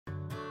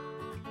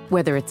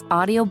Whether it's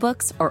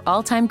audiobooks or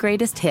all-time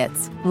greatest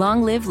hits,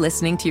 long live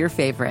listening to your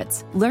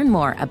favorites. Learn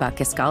more about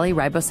Kisqali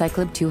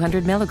Ribociclib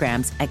 200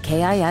 milligrams at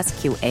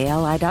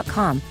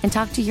KISQALI.com and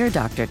talk to your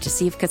doctor to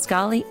see if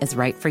Kisqali is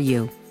right for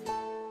you.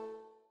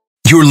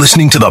 You're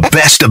listening to the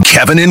best of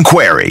Kevin and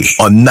Query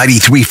on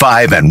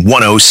 93.5 and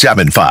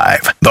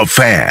 107.5. The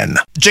Fan.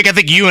 Jake, I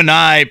think you and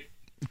I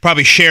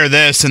probably share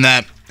this in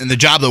that in the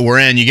job that we're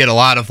in, you get a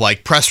lot of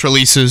like press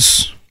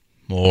releases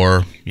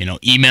or,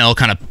 email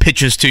kind of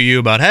pitches to you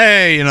about,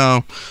 hey,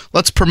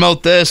 let's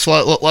promote this,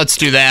 let's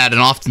do that.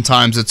 And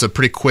oftentimes it's a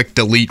pretty quick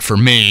delete for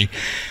me.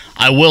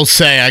 I will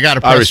say I got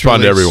a press I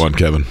respond release. to everyone,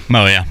 Kevin.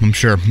 Oh, yeah, I'm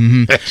sure.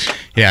 Mm-hmm.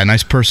 Yeah,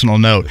 nice personal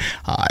note.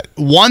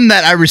 One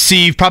that I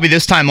received probably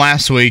this time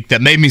last week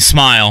that made me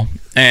smile,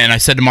 and I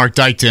said to Mark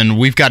Dykton,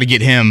 we've got to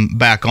get him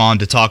back on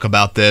to talk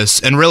about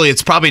this. And really,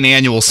 it's probably an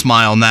annual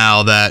smile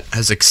now that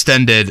has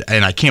extended,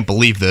 and I can't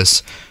believe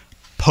this,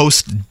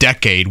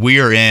 post-decade. We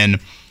are in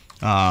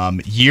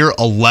year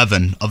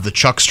 11 of the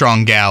Chuck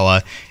Strong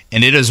Gala,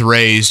 and it has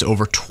raised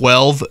over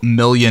 $12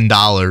 million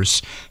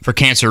for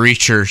cancer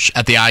research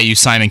at the IU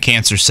Simon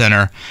Cancer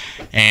Center.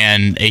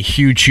 And a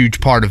huge,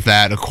 huge part of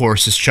that, of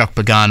course, is Chuck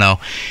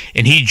Pagano.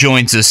 And he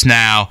joins us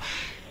now.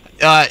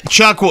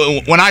 Chuck,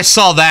 when I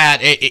saw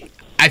that,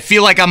 I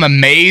feel like I'm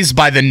amazed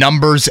by the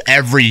numbers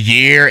every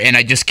year, and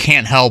I just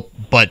can't help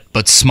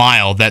but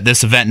smile that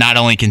this event not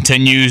only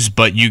continues,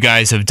 but you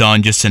guys have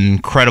done just an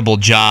incredible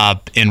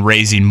job in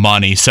raising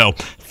money. So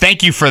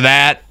thank you for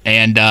that,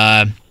 and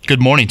good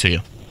morning to you.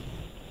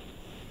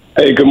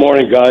 Hey, good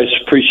morning, guys.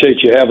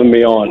 Appreciate you having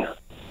me on.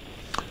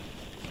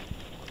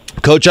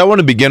 Coach, I want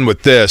to begin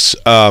with this.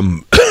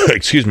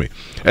 Excuse me.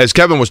 As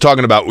Kevin was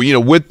talking about,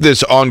 with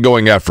this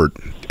ongoing effort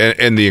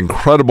and the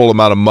incredible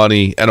amount of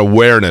money and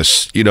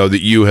awareness,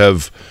 that you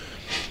have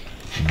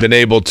been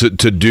able to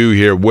do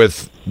here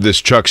with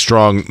this Chuck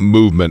Strong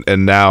movement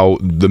and now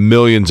the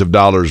millions of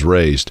dollars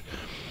raised.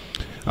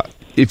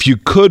 If you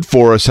could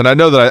for us, and I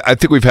know that I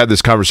think we've had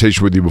this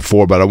conversation with you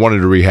before, but I wanted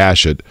to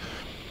rehash it.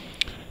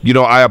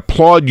 I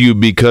applaud you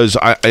because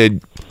I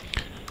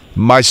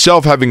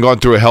myself, having gone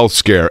through a health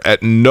scare,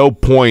 at no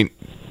point,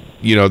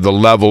 the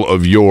level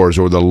of yours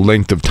or the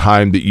length of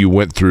time that you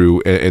went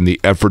through and the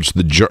efforts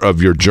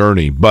of your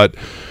journey. But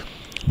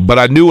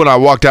I knew when I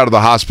walked out of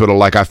the hospital,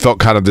 like I felt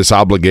kind of this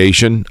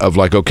obligation of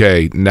like,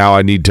 okay, now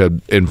I need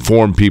to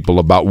inform people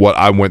about what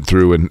I went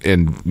through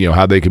and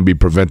how they can be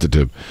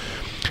preventative.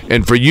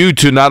 And for you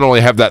to not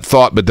only have that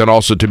thought, but then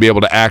also to be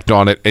able to act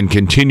on it and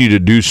continue to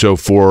do so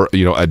for,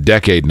 a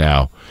decade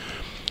now.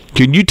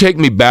 Can you take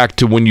me back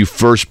to when you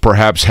first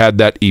perhaps had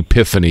that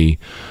epiphany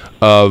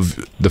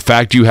of the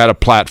fact you had a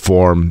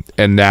platform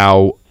and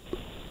now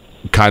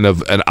kind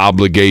of an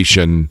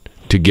obligation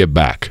to give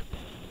back?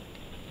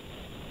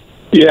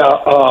 Yeah,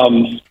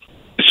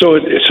 so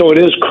it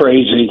is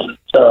crazy.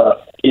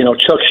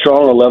 Chuck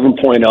Strong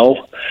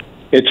 11.0,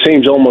 it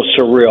seems almost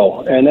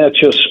surreal, and that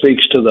just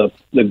speaks to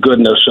the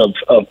goodness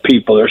of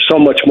people. There's so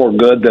much more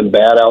good than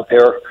bad out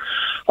there.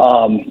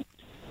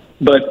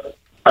 But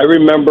I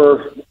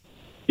remember,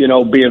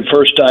 being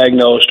first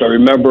diagnosed. I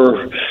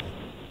remember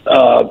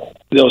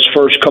those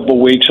first couple of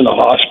weeks in the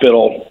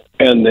hospital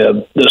and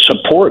the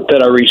support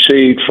that I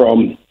received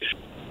from,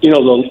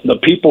 the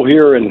people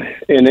here in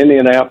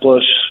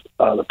Indianapolis,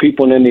 the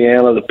people in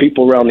Indiana, the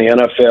people around the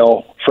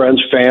NFL,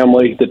 friends,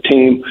 family, the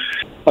team.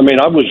 I mean,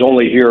 I was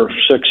only here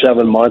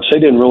 6-7 months. They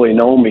didn't really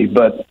know me,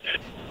 but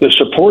the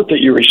support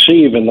that you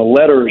receive and the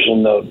letters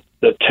and the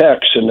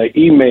texts and the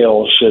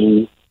emails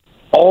and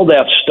all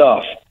that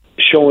stuff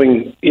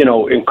showing,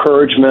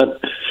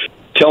 encouragement,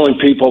 telling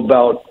people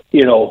about,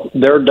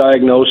 their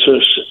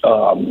diagnosis,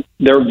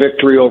 their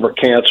victory over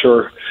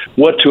cancer,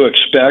 what to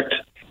expect.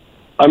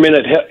 I mean,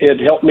 it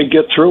helped me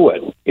get through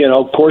it.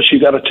 Of course, you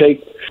got to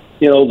take,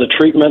 the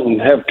treatment and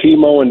have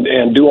chemo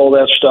and do all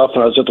that stuff.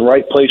 And I was at the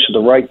right place at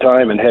the right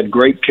time and had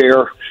great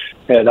care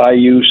at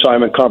IU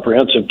Simon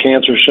Comprehensive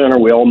Cancer Center.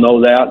 We all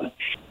know that.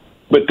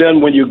 But then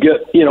when you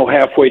get,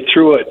 halfway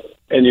through it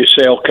and you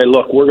say, okay,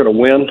 look, we're going to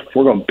win.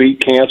 We're going to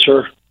beat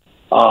cancer.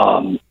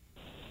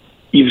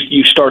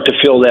 You start to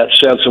feel that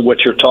sense of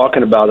what you're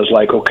talking about is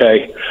like,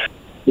 okay,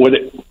 what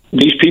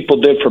these people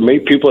did for me,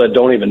 people that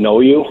don't even know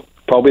you,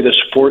 probably the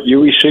support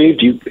you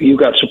received, you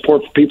got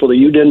support from people that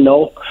you didn't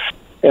know.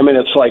 I mean,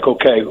 it's like,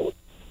 okay,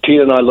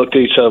 Tina and I looked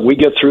at each other, we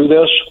get through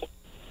this,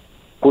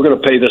 we're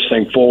going to pay this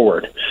thing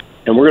forward.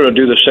 And we're going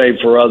to do the same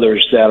for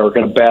others that are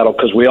going to battle,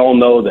 because we all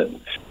know that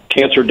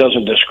cancer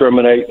doesn't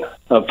discriminate.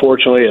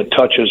 Unfortunately, it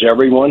touches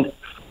everyone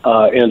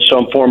in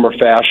some form or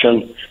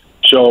fashion.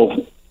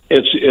 So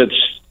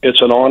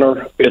it's an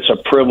honor. It's a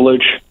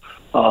privilege.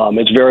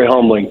 It's very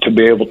humbling to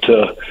be able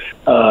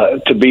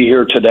to be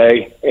here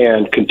today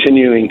and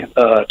continuing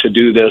to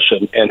do this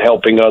and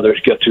helping others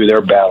get through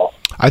their battle.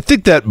 I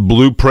think that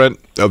blueprint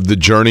of the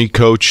journey,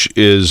 Coach,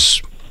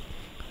 is,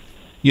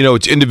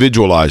 it's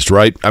individualized,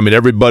 right? I mean,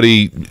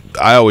 everybody,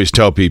 I always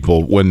tell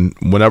people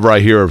whenever I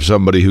hear of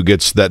somebody who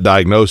gets that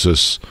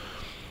diagnosis,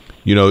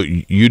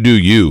 you do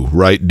you,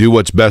 right? Do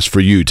what's best for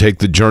you. Take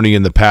the journey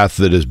and the path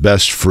that is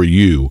best for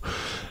you.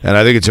 And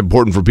I think it's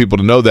important for people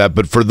to know that.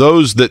 But for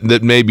those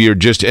that maybe are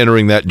just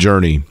entering that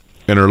journey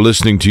and are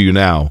listening to you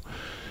now,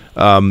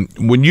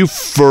 when you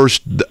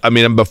first,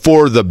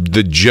 before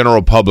the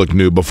general public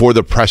knew, before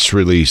the press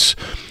release,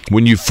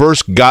 when you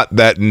first got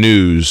that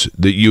news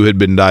that you had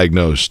been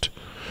diagnosed,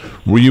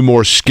 were you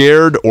more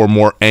scared or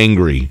more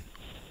angry?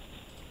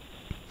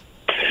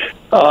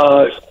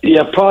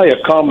 Yeah, probably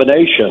a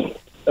combination,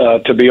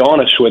 to be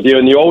honest with you.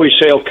 And you always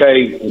say,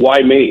 okay,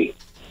 why me?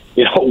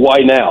 Why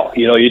now?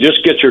 You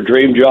just get your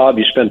dream job.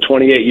 You spend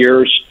 28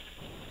 years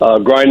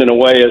grinding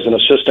away as an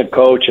assistant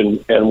coach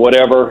and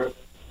whatever.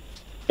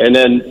 And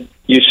then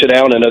you sit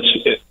down and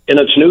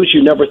it's news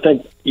you never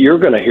think you're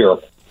going to hear,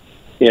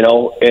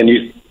 and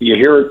you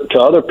hear it to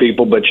other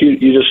people, but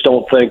you just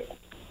don't think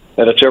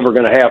that it's ever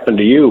going to happen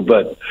to you.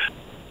 But,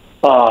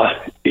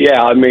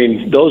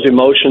 those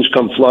emotions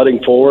come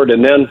flooding forward.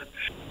 And then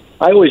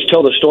I always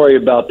tell the story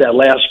about that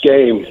last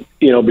game,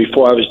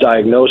 before I was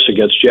diagnosed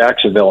against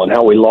Jacksonville and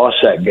how we lost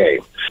that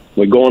game.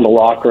 We go in the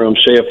locker room,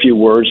 say a few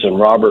words, and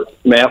Robert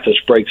Mathis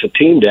breaks the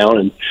team down,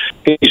 and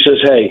he says,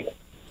 hey,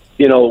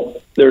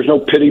 there's no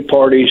pity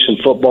parties in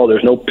football.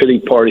 There's no pity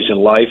parties in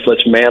life.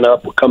 Let's man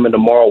up. We'll come in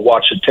tomorrow,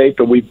 watch the tape,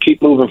 and we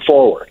keep moving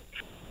forward.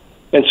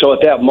 And so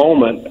at that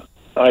moment,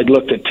 I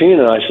looked at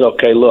Tina, and I said,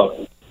 okay,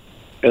 look.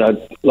 And I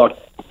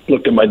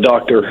looked at my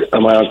doctor,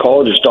 my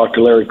oncologist, Dr.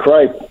 Larry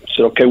Kripe. I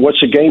said, okay, what's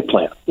the game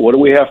plan? What do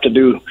we have to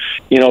do,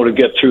 to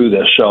get through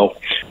this? So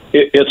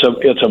it's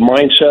a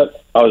mindset.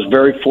 I was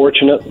very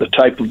fortunate. The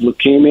type of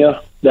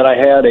leukemia that I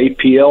had,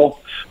 APL,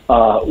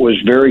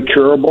 was very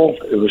curable.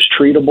 It was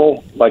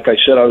treatable. Like I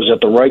said, I was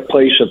at the right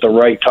place at the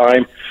right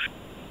time.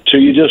 So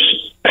you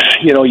just,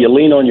 you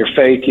lean on your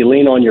faith, you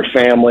lean on your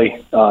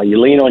family,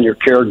 you lean on your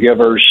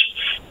caregivers,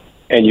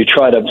 and you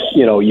try to,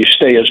 you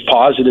stay as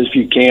positive as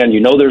you can.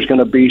 There's going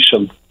to be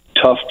some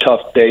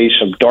tough days,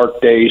 some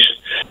dark days,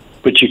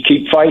 but you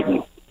keep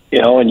fighting,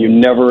 and you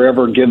never,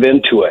 ever give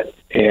in to it.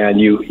 And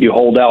you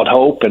hold out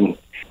hope, and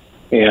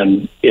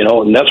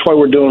that's why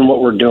we're doing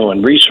what we're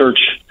doing. Research,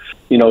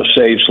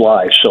 saves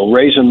lives. So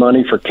raising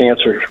money for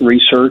cancer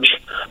research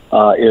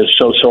is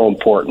so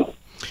important.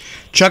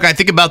 Chuck, I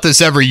think about this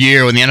every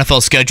year when the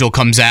NFL schedule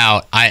comes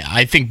out.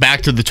 I think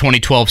back to the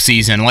 2012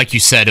 season. Like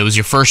you said, it was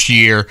your first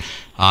year.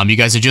 You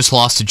guys had just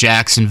lost to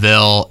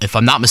Jacksonville. If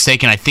I'm not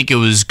mistaken, I think it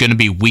was going to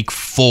be week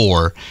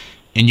 4,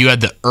 and you had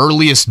the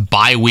earliest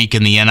bye week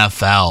in the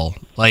NFL.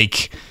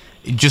 Like,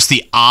 just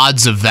the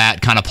odds of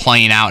that kind of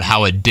playing out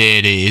how it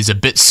did is a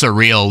bit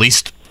surreal, at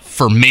least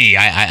for me.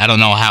 I don't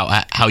know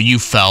how you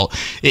felt.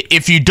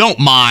 If you don't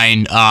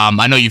mind,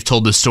 I know you've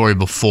told this story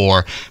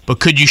before, but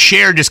could you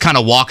share just kind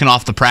of walking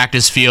off the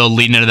practice field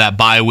leading into that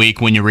bye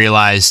week when you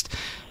realized,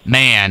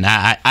 man,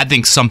 I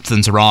think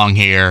something's wrong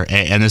here,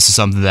 and this is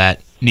something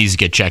that needs to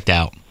get checked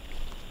out?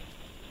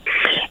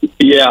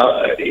 Yeah,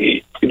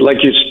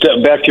 like you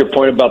step back to your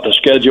point about the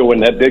schedule,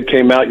 when that bid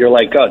came out, you're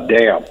like, God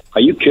damn,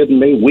 are you kidding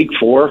me? Week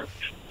 4?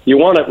 You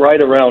want it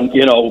right around,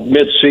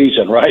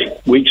 mid-season,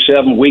 right? Week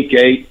 7, week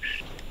 8,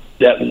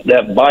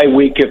 that bye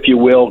week, if you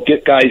will,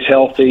 get guys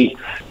healthy,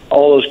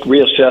 all those,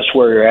 reassess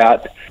where you're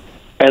at.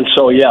 And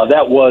so, yeah,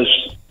 that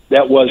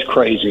was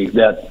crazy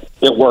that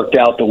it worked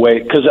out the way,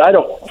 because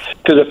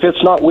if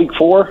it's not week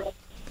 4,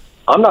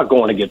 I'm not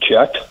going to get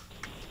checked.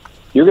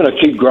 You're going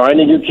to keep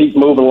grinding, you keep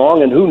moving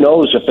along, and who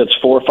knows if it's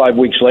 4 or 5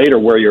 weeks later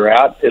where you're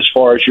at as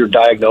far as your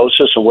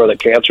diagnosis and where the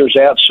cancer's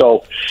at.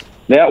 So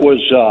that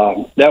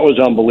was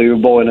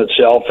unbelievable in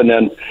itself. And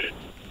then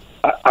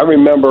I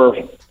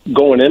remember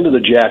going into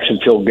the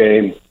Jacksonville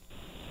game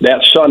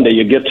that Sunday.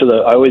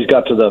 I always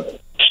got to the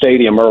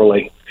stadium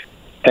early,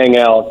 hang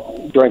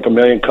out, drink 1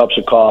 million cups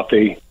of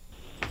coffee,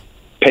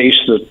 pace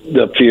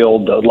the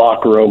field, the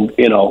locker room,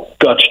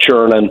 guts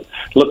churning,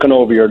 looking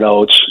over your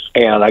notes.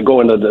 And I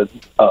go into the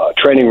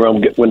training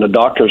room when the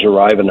doctors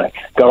arrive, and I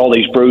got all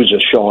these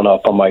bruises showing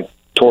up on my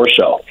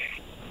torso.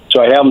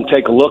 So I have them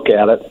take a look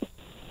at it.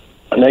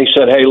 And they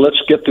said, hey,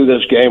 let's get through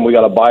this game. We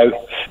got a bye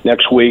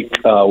next week.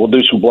 We'll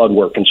do some blood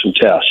work and some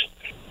tests.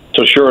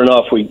 So sure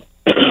enough, we,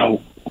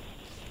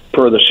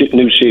 per the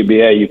new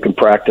CBA, you can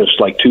practice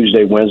like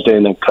Tuesday, Wednesday,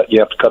 and then you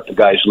have to cut the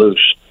guys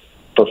loose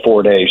for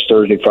 4 days,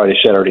 Thursday, Friday,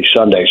 Saturday,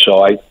 Sunday.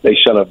 So they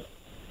sent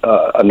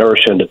a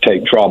nurse in to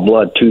draw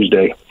blood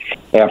Tuesday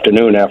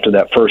afternoon after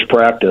that first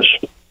practice.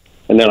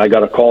 And then I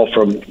got a call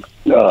from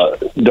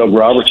Doug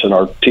Robertson,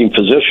 our team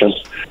physician,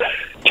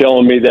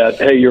 telling me that,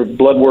 hey, your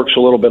blood work's a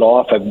little bit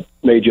off. I've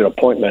made you an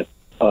appointment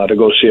to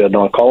go see an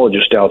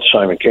oncologist out at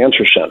Simon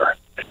Cancer Center.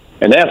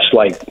 And that's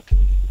like,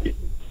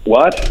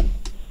 what?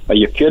 Are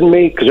you kidding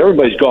me? Because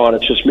everybody's gone.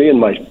 It's just me and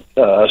my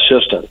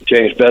assistant,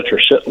 James Betcher,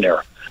 sitting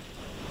there.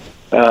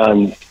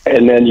 And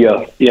then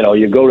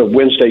you go to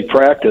Wednesday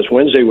practice.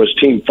 Wednesday was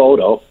team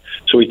photo,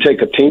 so we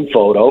take a team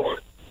photo,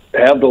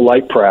 have the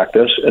light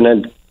practice, and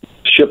then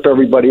ship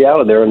everybody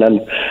out of there. And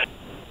then,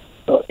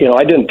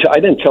 I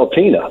didn't tell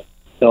Tina.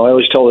 I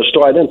always tell this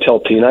story. I didn't tell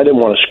Tina. I didn't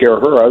want to scare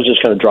her. I was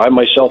just going to drive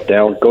myself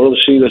down, go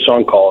to see this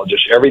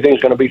oncologist. Everything's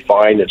going to be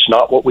fine. It's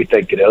not what we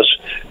think it is,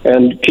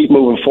 and keep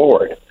moving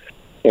forward.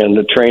 And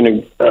the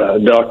training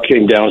doc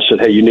came down and said,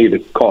 "Hey, you need to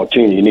call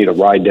Tina. You need a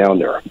ride down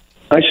there."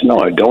 I said, "No,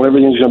 I don't.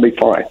 Everything's going to be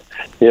fine."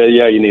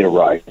 Yeah, you need a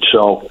ride.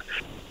 So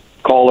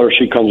call her.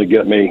 She comes to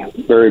get me.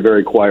 Very,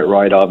 very quiet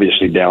ride,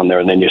 obviously, down there.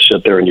 And then you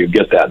sit there and you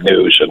get that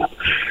news. And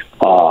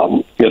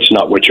it's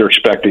not what you're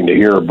expecting to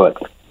hear. But,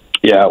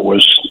 yeah, it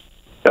was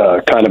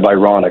kind of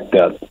ironic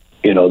that,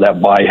 that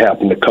bye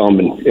happened to come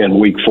in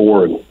week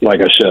 4. And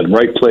like I said,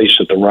 right place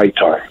at the right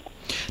time.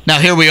 Now,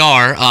 here we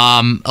are,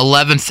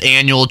 11th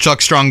annual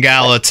Chuck Strong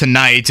Gala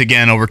tonight.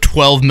 Again, over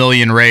 $12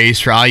 million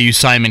raised for IU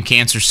Simon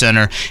Cancer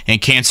Center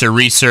and Cancer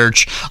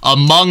Research.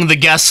 Among the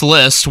guest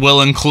list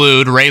will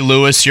include Ray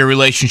Lewis, your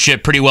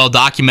relationship pretty well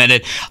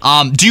documented.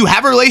 Do you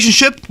have a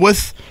relationship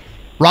with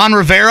Ron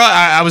Rivera?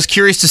 I was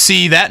curious to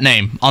see that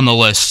name on the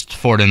list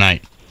for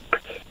tonight.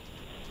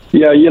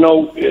 Yeah,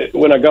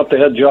 when I got the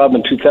head job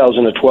in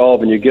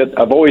 2012, and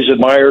I've always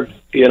admired,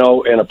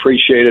 and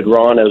appreciated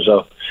Ron as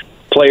a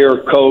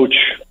player, coach,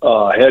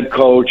 head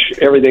coach,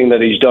 everything that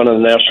he's done in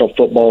the National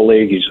Football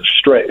League. He's a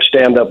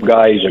stand-up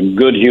guy. He's a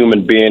good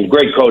human being,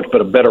 great coach,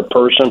 but a better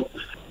person.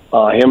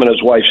 Him and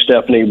his wife,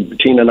 Stephanie,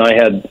 Tina and I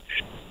had,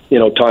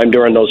 time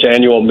during those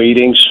annual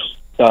meetings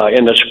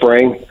in the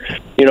spring,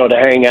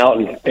 to hang out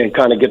and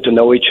kind of get to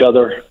know each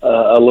other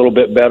a little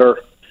bit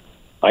better.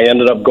 I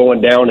ended up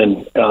going down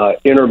and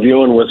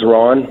interviewing with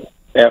Ron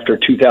after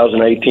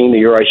 2018, the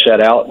year I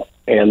sat out.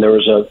 And there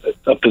was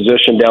a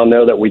position down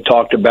there that we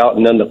talked about,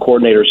 and then the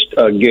coordinator's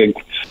gig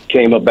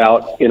came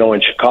about,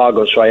 in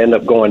Chicago. So I ended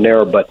up going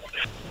there. But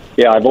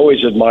yeah, I've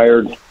always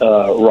admired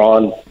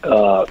Ron, as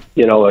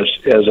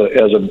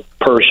a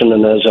person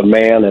and as a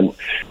man, and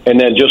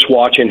then just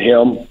watching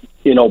him,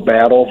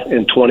 battle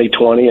in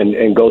 2020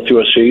 and go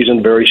through a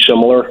season very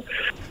similar,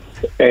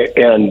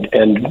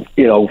 and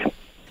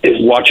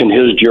watching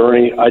his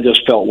journey, I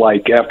just felt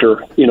like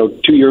after 2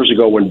 years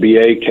ago when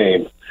BA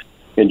came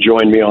and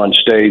joined me on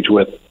stage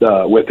with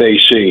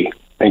AC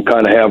and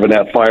kind of having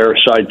that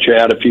fireside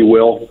chat, if you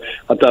will.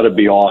 I thought it'd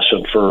be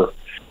awesome for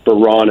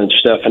Ron and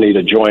Stephanie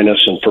to join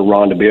us, and for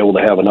Ron to be able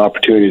to have an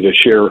opportunity to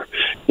share,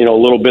 a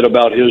little bit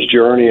about his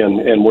journey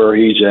and where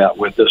he's at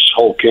with this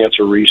whole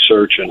cancer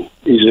research. And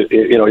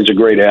he's a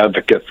great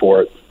advocate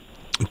for it.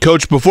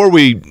 Coach, before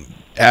we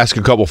ask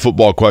a couple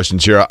football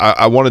questions here,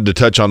 I wanted to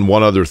touch on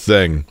one other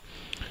thing.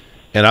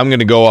 And I'm going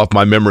to go off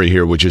my memory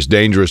here, which is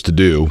dangerous to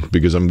do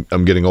because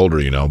I'm getting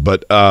older,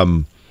 But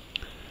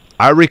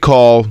I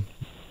recall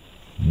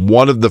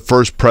one of the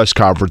first press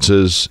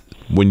conferences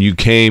when you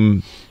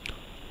came,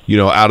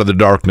 out of the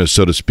darkness,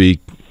 so to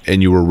speak,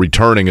 and you were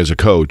returning as a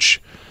coach.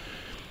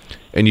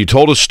 And you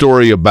told a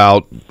story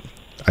about,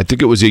 I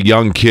think it was a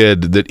young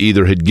kid that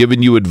either had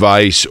given you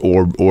advice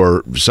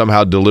or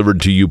somehow delivered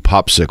to you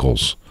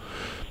popsicles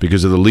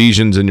because of the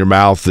lesions in your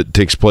mouth that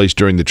takes place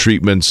during the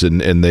treatments,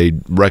 and they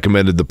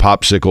recommended the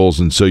popsicles,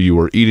 and so you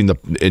were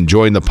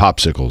enjoying the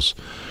popsicles.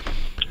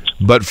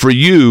 But for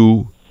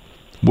you,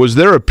 was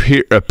there a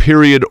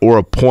period or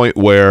a point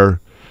where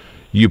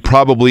you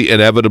probably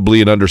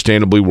inevitably and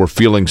understandably were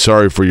feeling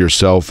sorry for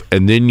yourself,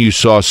 and then you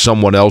saw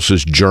someone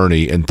else's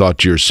journey and thought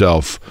to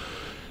yourself,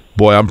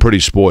 boy, I'm pretty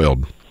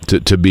spoiled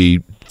to be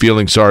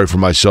feeling sorry for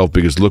myself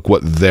because look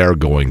what they're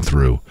going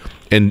through?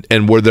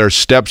 And were there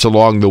steps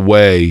along the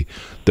way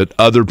that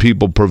other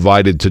people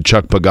provided to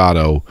Chuck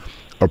Pagano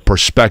a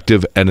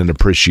perspective and an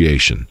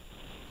appreciation?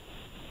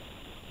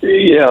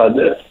 Yeah,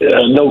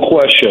 no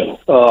question.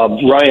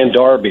 Ryan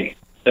Darby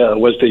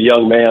was the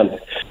young man.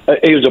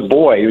 He was a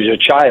boy. He was a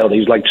child.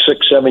 He's like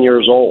 6, 7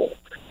 years old.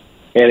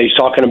 And he's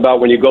talking about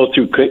when you go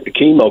through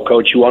chemo,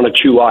 Coach, you want to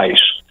chew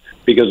ice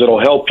because it'll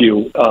help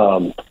you,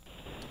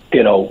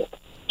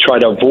 try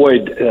to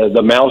avoid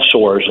the mouth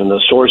sores and the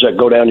sores that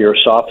go down your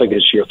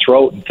esophagus, your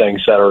throat, and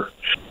things that are,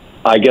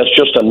 I guess,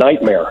 just a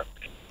nightmare.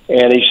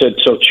 And he said,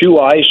 so chew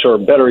ice, or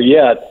better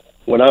yet,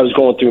 when I was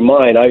going through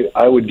mine,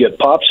 I would get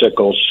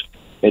popsicles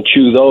and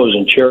chew those,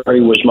 and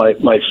cherry was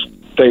my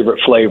favorite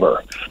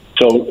flavor.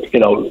 So,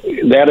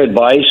 that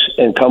advice,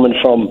 and coming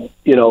from,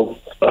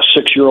 a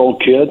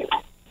 6-year-old kid,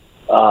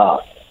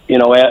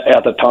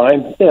 at the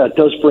time, yeah, it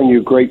does bring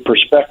you great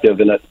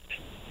perspective, and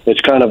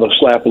it's kind of a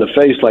slap in the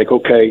face, like,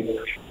 okay,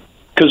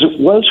 because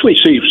once we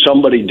see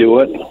somebody do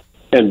it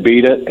and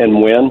beat it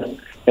and win,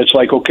 it's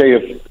like,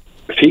 okay,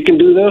 if he can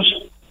do this,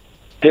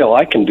 hell,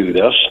 I can do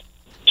this.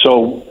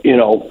 So,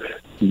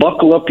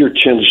 buckle up your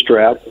chin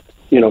strap,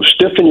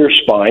 stiffen your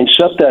spine,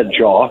 set that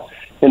jaw,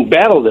 and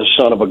battle this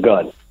son of a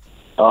gun.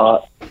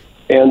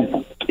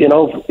 And,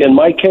 in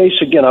my case,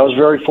 again, I was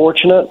very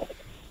fortunate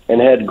and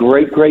had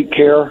great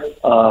care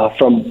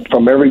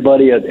from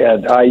everybody at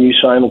IU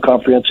Simon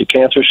Comprehensive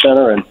Cancer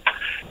Center.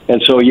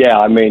 And so, yeah,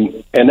 I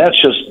mean, and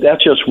that's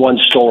just one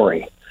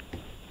story.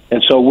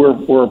 And so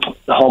we're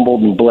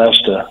humbled and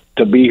blessed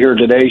to be here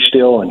today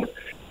still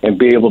and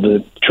be able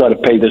to try to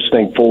pay this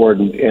thing forward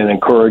and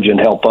encourage and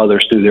help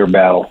others through their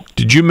battle.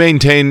 Did you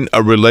maintain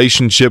a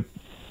relationship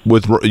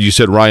with, you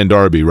said Ryan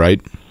Darby,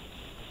 right?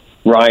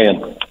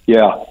 Ryan,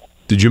 yeah.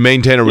 Did you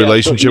maintain a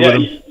relationship with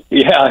him?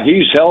 Yeah,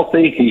 he's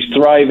healthy. He's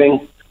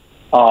thriving.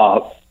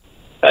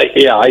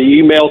 I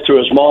emailed through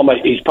his mom.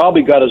 He's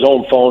probably got his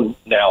own phone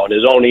now and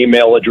his own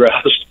email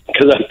address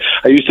because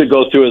I used to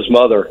go through his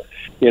mother.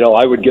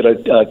 I would get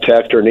a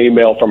text or an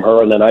email from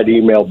her, and then I'd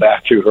email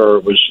back to her.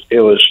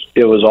 It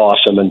was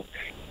awesome, and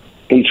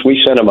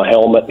we sent him a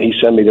helmet. He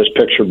sent me this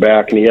picture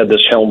back, and he had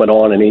this helmet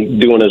on, and he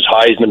doing his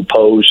Heisman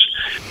pose.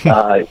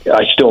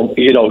 I still,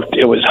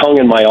 it was hung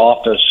in my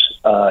office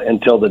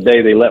until the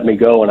day they let me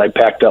go, and I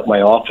packed up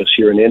my office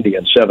here in Indy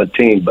in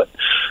 17. But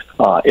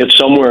it's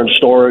somewhere in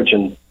storage,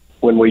 and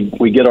when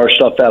we get our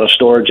stuff out of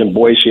storage in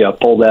Boise, I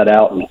pull that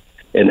out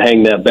and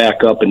hang that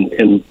back up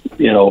in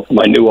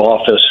my new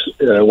office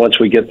once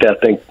we get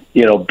that thing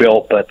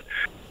built. But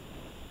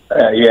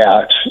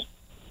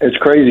it's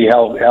crazy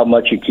how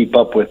much you keep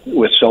up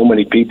with so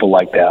many people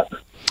like that.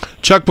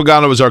 Chuck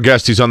Pagano is our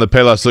guest. He's on the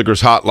Payless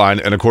Liquors hotline,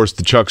 and of course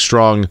the Chuck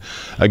Strong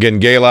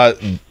Gala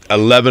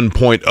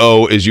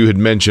 11.0, as you had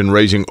mentioned,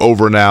 raising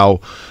over now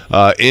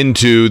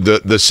into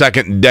the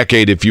second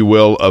decade, if you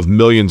will, of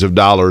millions of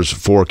dollars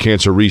for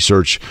cancer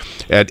research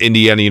at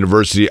Indiana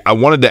University. I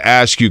wanted to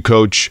ask you,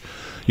 Coach,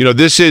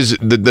 this is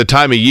the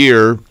time of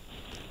year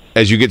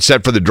as you get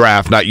set for the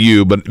draft, not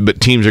you, but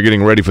teams are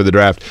getting ready for the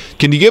draft.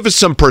 Can you give us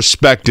some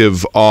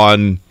perspective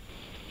on,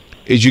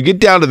 as you get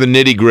down to the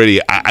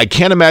nitty-gritty, I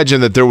can't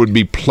imagine that there would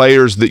be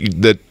players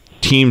that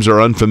teams are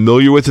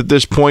unfamiliar with at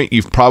this point.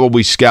 You've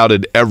probably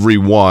scouted every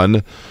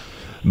one.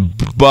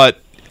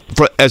 But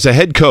as a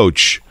head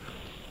coach,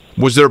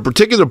 was there a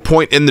particular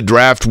point in the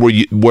draft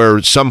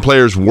where some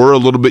players were a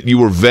little bit you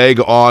were vague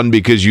on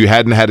because you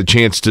hadn't had a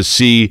chance to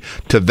see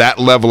to that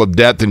level of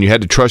depth and you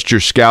had to trust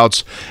your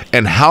scouts?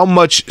 And how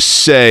much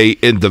say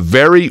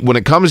when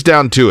it comes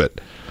down to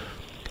it,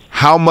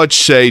 how much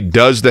say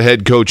does the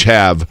head coach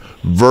have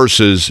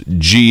versus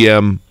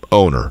GM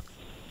owner?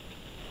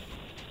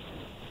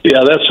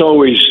 Yeah, that's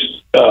always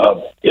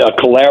a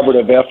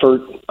collaborative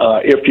effort,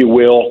 if you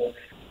will.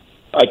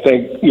 I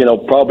think,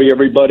 probably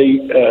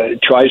everybody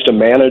tries to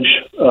manage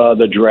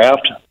the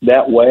draft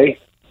that way,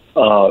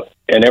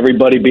 and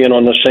everybody being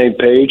on the same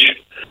page.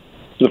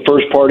 The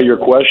first part of your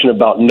question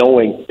about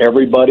knowing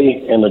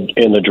everybody in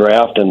the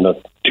draft and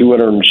the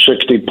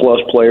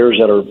 260-plus players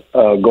that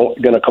are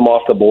going to come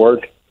off the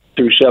board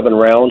through 7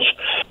 rounds,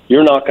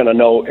 you're not going to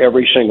know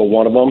every single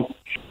one of them.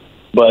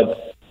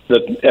 But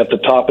at the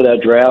top of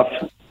that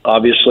draft,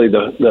 obviously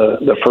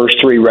the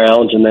first 3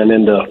 rounds and then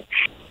into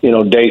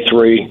day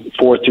 3,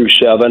 4 through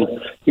 7,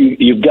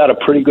 you've got a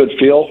pretty good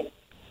feel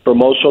for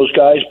most of those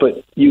guys,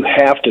 but you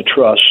have to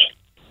trust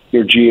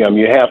your GM.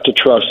 You have to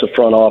trust the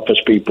front office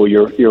people,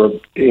 your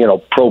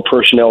pro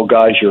personnel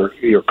guys,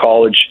 your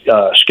college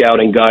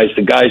scouting guys,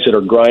 the guys that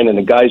are grinding,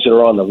 the guys that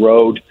are on the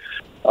road.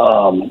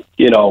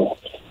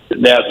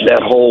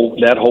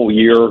 That whole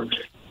year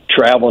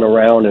traveling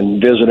around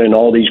and visiting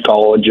all these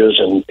colleges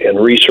and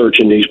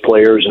researching these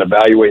players and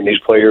evaluating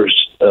these players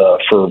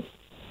for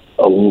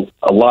a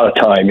lot of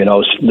time.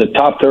 The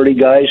top 30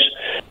 guys,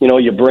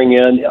 you bring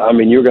in,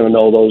 you're going to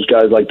know those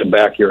guys like the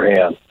back of your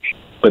hand.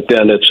 But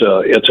then it's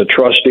a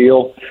trust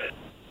deal.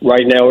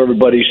 Right now,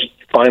 everybody's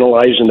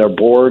finalizing their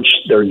boards.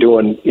 They're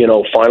doing,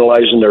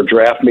 finalizing their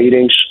draft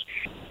meetings,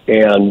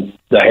 and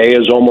the hay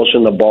is almost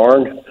in the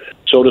barn,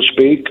 so to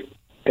speak.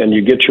 And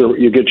you get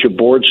your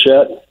board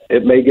set.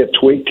 It may get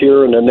tweaked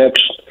here in the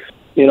next,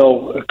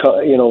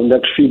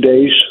 next few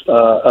days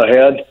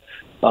ahead.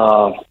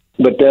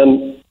 But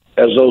then,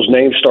 as those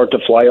names start to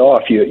fly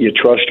off, you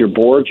trust your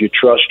boards, you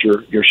trust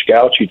your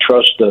scouts, you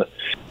trust the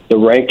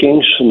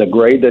rankings and the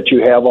grade that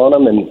you have on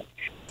them,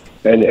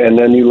 and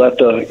then you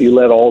let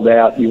all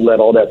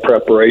that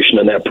preparation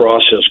and that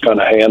process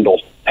kind of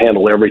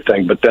handle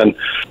everything. But then,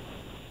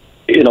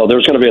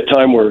 there's going to be a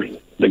time where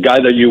the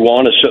guy that you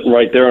want is sitting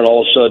right there, and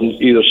all of a sudden,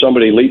 either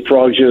somebody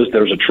leapfrogs you,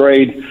 there's a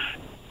trade,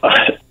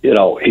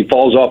 he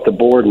falls off the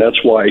board, and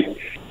that's why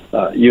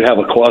you have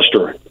a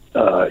cluster.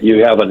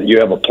 You have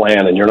a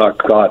plan, and you're not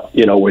caught,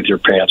 with your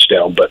pants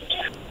down. But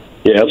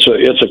yeah, it's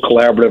a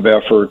collaborative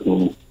effort,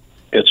 and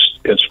it's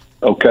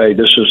okay.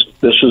 This is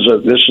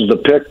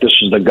the pick. This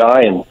is the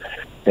guy,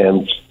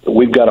 and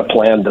we've got a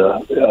plan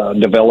to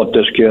develop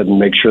this kid and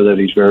make sure that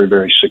he's very,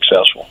 very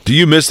successful. Do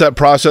you miss that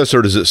process,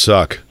 or does it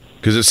suck?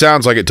 Because it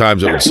sounds like at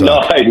times it would suck.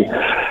 No,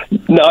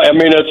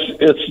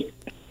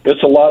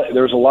 it's a lot.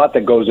 There's a lot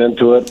that goes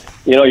into it.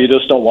 You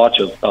just don't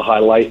watch a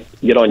highlight.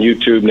 Get on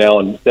YouTube now,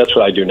 and that's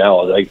what I do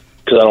now.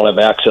 Because I don't have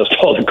access to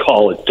all the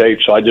college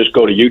tapes, so I just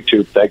go to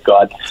YouTube, thank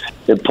God,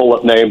 and pull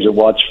up names and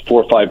watch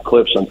 4 or 5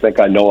 clips and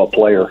think I know a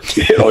player,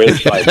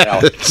 inside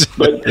out.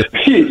 But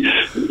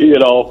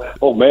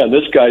oh man,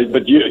 this guy.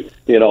 But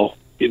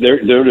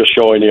they're just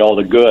showing you all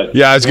the good.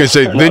 Yeah, I was going to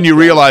say. Then you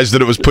realize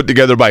that it was put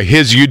together by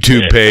his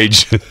YouTube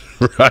page.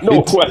 Right.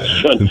 No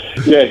question.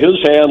 Yeah,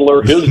 his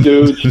handler, his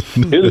dudes,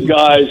 his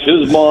guys,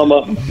 his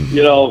mama,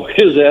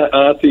 his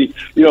auntie,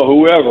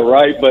 whoever,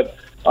 right? But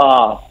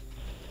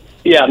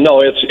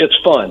it's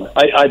fun.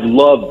 I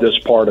love this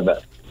part of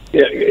it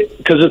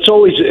because it's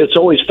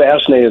always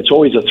fascinating. It's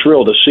always a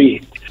thrill to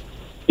see.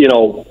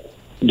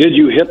 Did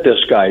you hit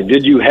this guy?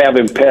 Did you have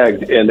him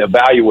pegged and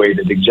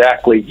evaluated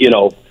exactly?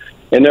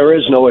 And there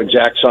is no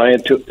exact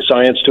science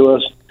to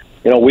us.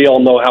 We all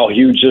know how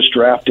huge this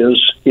draft is,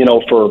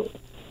 for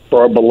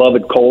our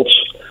beloved Colts,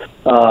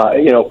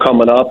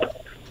 coming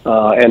up,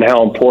 and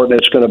how important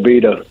it's going to be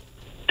to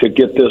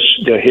get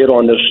to hit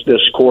on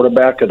this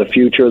quarterback of the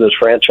future, this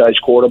franchise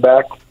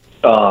quarterback.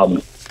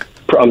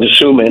 I'm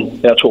assuming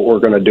that's what we're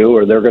going to do,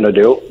 or they're going to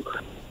do.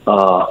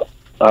 I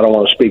don't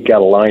want to speak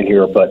out of line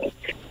here, but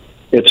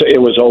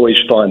it was always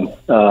fun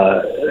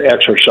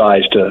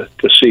exercise to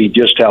see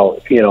just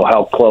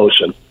how close,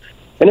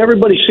 and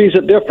everybody sees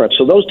it different.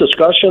 So those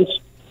discussions,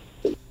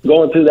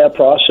 going through that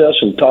process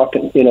and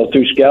talking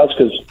through scouts,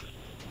 because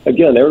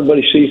again,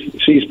 everybody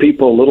sees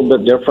people a little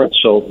bit different.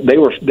 So they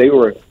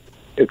were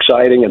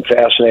exciting and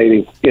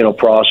fascinating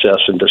process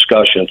and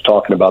discussions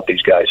talking about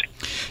these guys.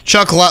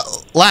 Chuck,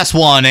 last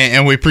one,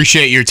 and we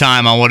appreciate your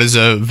time on what is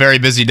a very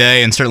busy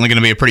day and certainly going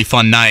to be a pretty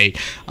fun night.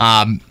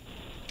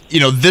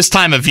 This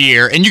time of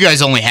year, and you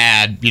guys only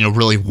had,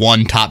 really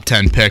one top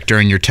 10 pick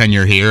during your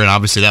tenure here, and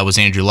obviously that was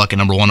Andrew Luck at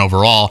number 1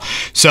 overall.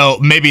 So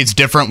maybe it's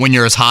different when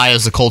you're as high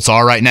as the Colts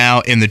are right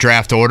now in the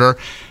draft order.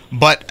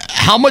 But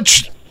how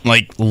much,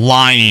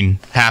 lying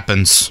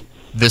happens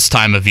this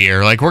time of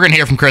year? We're going to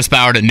hear from Chris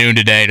Ballard at noon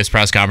today at his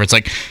press conference.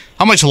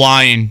 How much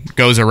lying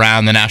goes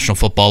around the National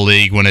Football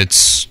League when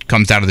it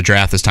comes down to the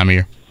draft this time of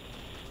year?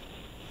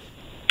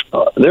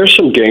 There's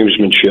some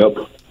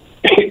gamesmanship,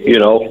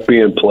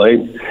 being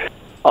played.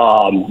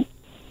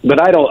 But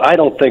I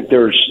don't think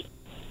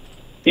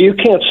you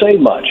can't say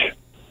much,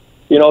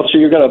 so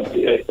they're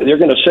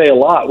going to say a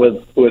lot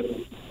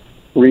with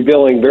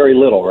revealing very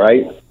little,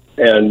 right?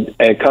 And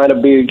kind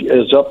of be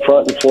as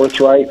upfront and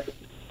forthright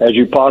as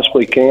you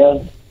possibly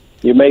can.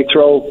 You may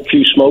throw a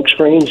few smoke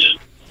screens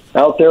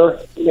out there,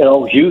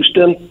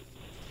 Houston,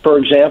 for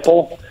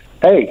example.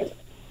 Hey,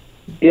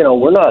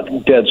 we're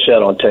not dead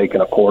set on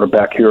taking a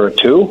quarterback here or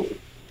two.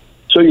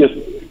 So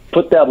you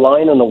put that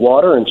line in the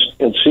water and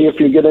see if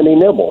you get any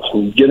nibbles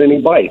and get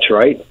any bites,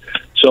 right?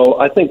 So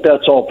I think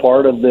that's all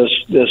part of this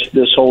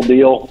whole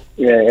deal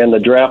and the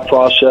draft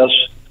process.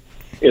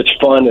 It's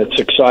fun. It's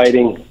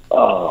exciting.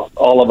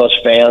 All of us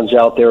fans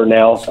out there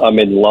now,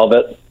 love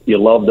it. You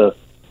love the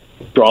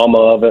drama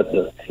of it,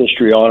 the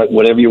history on it,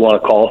 whatever you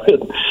want to call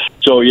it.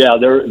 So yeah,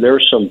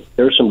 there's some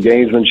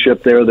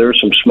gamesmanship there. There's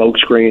some smoke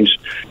screens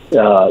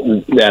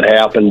that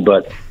happen,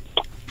 but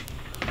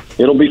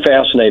it'll be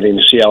fascinating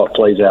to see how it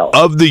plays out.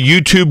 Of the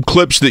YouTube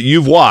clips that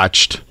you've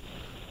watched,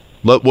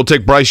 we'll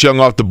take Bryce Young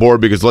off the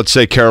board because let's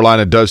say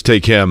Carolina does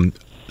take him.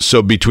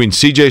 So between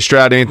C.J.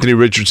 Stroud, Anthony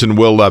Richardson,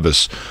 Will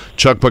Levis,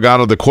 Chuck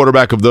Pagano, the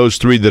quarterback of those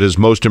three that has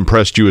most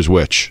impressed you is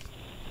which?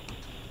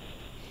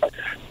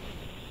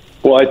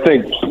 Well, I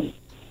think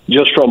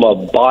just from a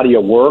body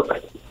of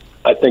work,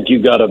 I think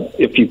you got to,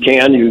 if you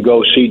can, you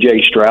go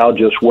C.J. Stroud,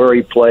 just where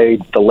he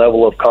played, the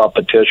level of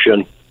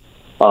competition,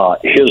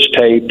 his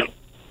tape.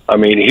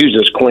 He's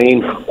as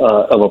clean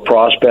of a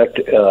prospect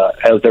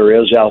as there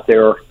is out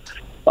there.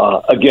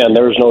 Again,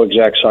 there's no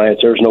exact science.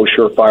 There's no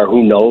surefire.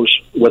 Who knows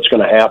what's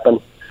going to happen?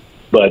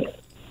 But,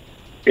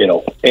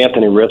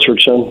 Anthony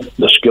Richardson,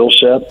 the skill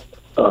set,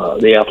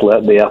 the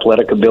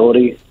athletic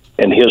ability,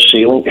 and his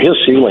ceiling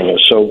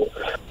is so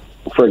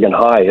friggin'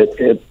 high.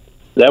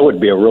 That would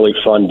be a really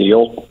fun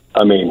deal.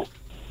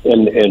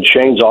 And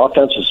Shane's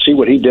offense, to see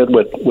what he did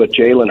with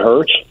Jalen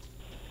Hurts.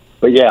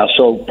 But, yeah,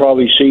 so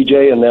probably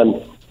CJ, and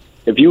then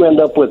if you end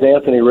up with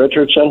Anthony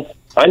Richardson,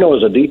 I know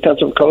as a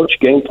defensive coach,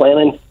 game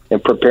planning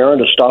and preparing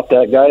to stop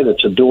that guy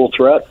that's a dual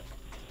threat,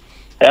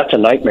 that's a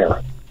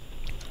nightmare.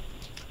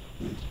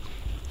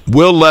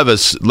 Will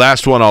Levis,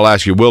 last one I'll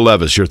ask you. Will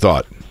Levis, your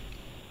thought?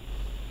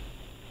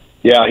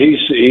 Yeah,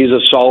 he's a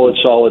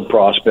solid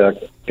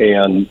prospect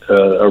and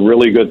a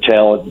really good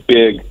talent,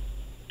 big,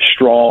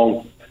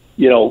 strong,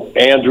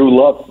 Andrew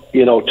Luck,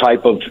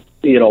 type of,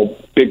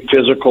 big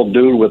physical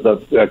dude with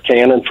a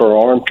cannon for an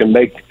arm, can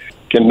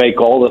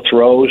make all the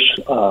throws.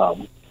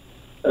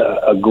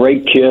 A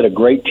great kid, a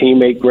great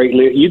teammate, great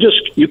leader.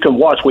 You can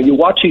watch when you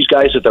watch these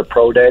guys at their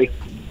pro day,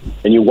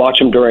 and you watch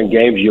them during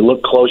games. You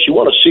look close. You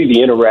want to see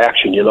the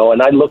interaction,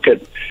 And I look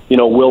at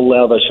Will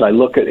Levis, and I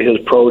look at his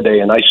pro day,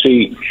 and I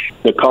see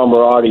the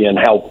camaraderie and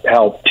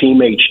how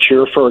teammates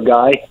cheer for a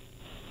guy.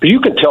 But you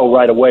can tell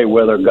right away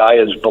whether a guy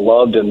is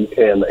beloved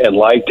and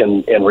liked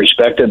and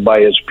respected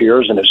by his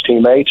peers and his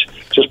teammates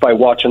just by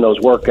watching those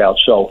workouts.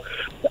 So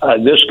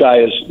this guy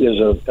is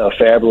a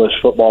fabulous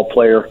football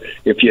player.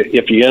 If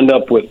you end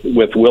up with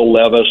Will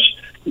Levis,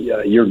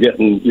 you're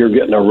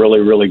getting a really,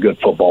 really good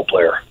football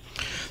player.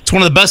 It's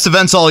one of the best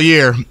events all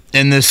year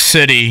in this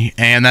city,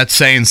 and that's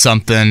saying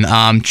something.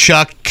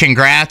 Chuck,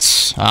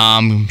 congrats.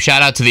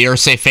 Shout out to the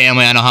Irsay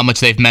family. I know how much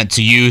they've meant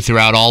to you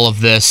throughout all of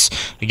this.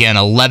 Again,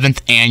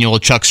 11th annual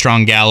Chuck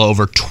Strong Gala,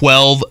 over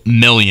 $12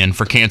 million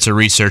for cancer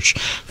research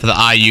for the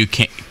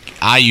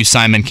IU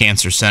Simon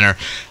Cancer Center.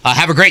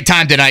 Have a great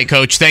time tonight,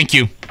 Coach. Thank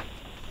you.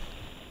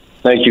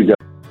 Thank you, guys.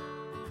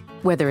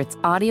 Whether it's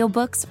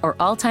audiobooks or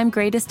all-time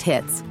greatest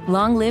hits,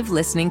 long live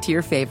listening to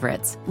your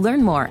favorites.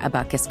 Learn more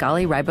about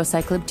Kisqali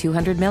Ribociclib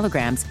 200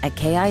 milligrams at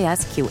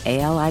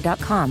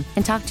KISQALI.com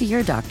and talk to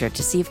your doctor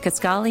to see if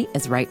Kisqali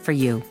is right for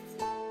you.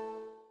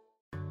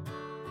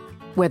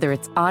 Whether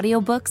it's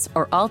audiobooks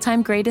or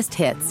all-time greatest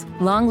hits,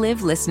 long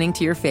live listening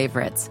to your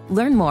favorites.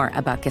 Learn more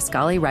about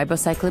Kisqali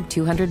Ribociclib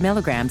 200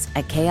 milligrams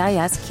at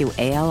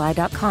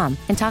KISQALI.com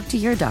and talk to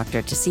your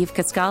doctor to see if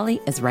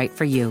Kisqali is right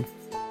for you.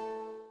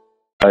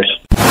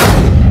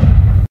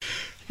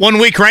 1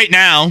 week right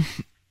now,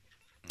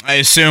 I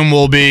assume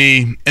we'll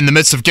be in the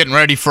midst of getting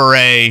ready for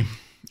a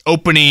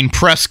opening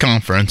press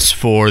conference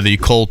for the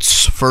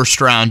Colts'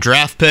 first-round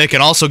draft pick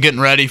and also getting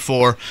ready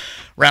for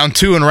Round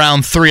 2 and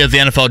Round 3 of the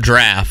NFL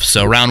Draft.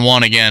 So Round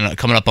 1, again,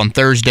 coming up on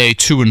Thursday,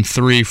 2 and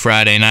 3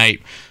 Friday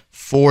night,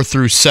 4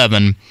 through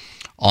 7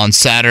 on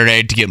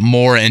Saturday. To get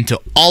more into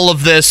all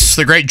of this,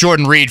 the great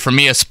Jordan Reid from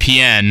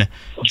ESPN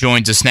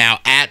joins us now,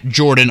 at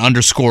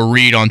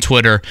Jordan_Reid on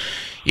Twitter,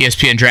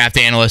 ESPN draft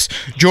analyst.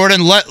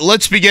 Jordan,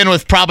 let's begin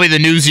with probably the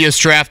newsiest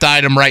draft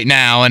item right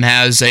now, and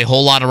has a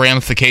whole lot of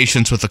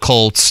ramifications with the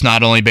Colts,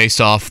 not only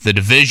based off the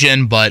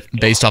division, but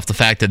based off the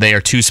fact that they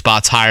are 2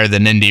 spots higher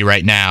than Indy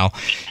right now.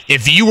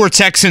 If you were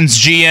Texans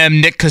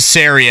GM Nick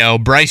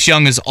Caserio, Bryce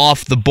Young is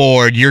off the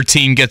board, your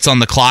team gets on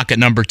the clock at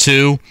number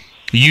 2,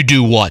 you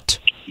do what?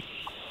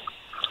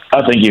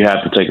 I think you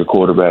have to take a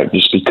quarterback,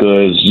 just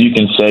because you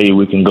can say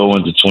we can go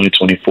into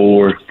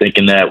 2024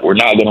 thinking that we're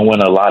not going to win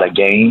a lot of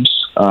games,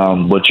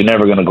 but you're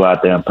never going to go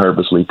out there and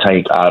purposely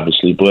tank,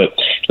 obviously. But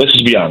let's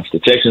just be honest. The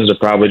Texans are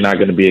probably not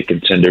going to be a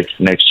contender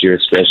next year,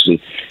 especially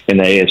in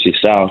the AFC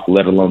South,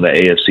 let alone the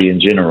AFC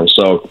in general.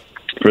 So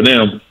for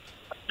them,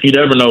 you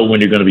never know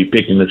when you're going to be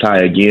picking this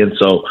high again.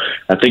 So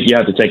I think you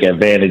have to take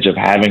advantage of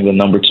having the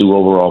number 2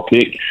 overall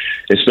pick,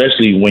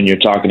 especially when you're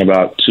talking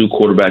about 2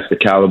 quarterbacks the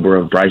caliber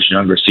of Bryce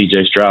Young or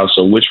C.J. Stroud.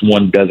 So which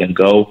one doesn't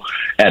go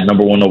at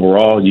number 1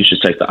 overall? You should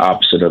take the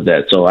opposite of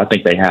that. So I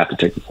think they have to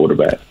take the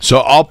quarterback. So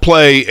I'll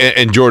play,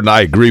 and Jordan,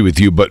 I agree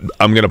with you, but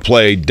I'm going to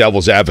play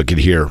devil's advocate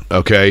here,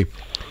 okay?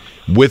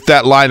 With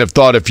that line of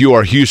thought, if you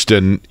are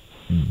Houston,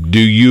 do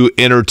you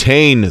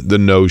entertain the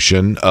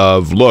notion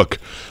of, look,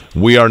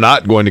 we are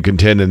not going to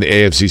contend in the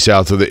AFC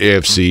South or the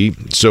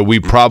AFC, so we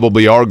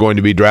probably are going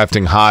to be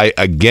drafting high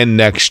again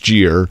next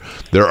year.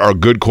 There are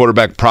good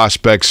quarterback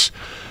prospects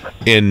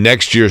in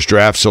next year's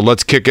draft, so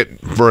let's kick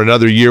it for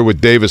another year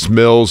with Davis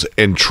Mills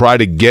and try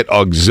to get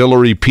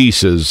auxiliary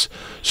pieces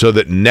so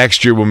that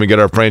next year when we get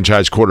our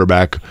franchise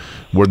quarterback,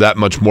 we're that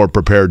much more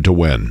prepared to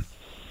win.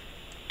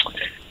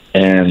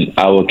 And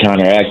I will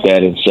counteract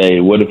that and say,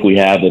 what if we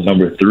have the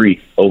number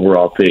 3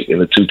 overall pick and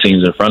the 2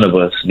 teams in front of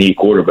us need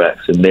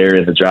quarterbacks, and they're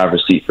in the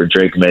driver's seat for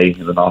Drake May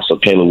and then also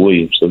Caleb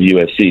Williams of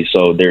USC.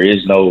 So there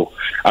is no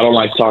 – I don't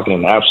like talking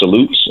in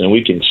absolutes, and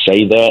we can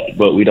say that,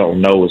 but we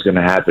don't know what's going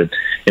to happen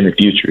in the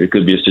future. It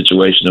could be a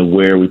situation of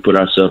where we put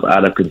ourselves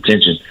out of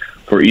contention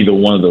for either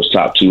one of those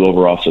top 2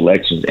 overall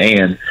selections.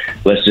 And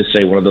let's just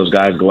say one of those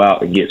guys go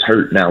out and gets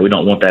hurt. Now, we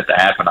don't want that to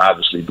happen,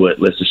 obviously, but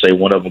let's just say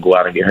one of them go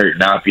out and get hurt.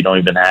 Now, if you don't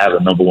even have a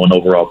number 1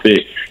 overall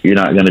pick, you're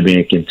not going to be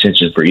in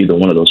contention for either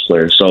one of those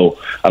players. So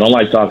I don't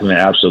like talking in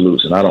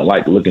absolutes, and I don't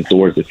like looking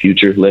towards the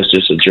future. Let's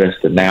just address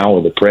the now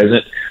or the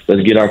present.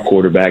 Let's get our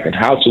quarterback, and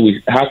how can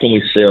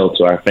we sell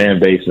to our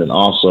fan base and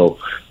also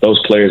those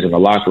players in the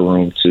locker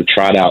room to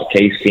trot out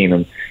Case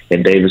Keenum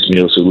and Davis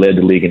Mills, who led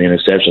the league in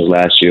interceptions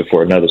last year,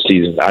 for another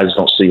season. I just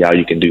don't see how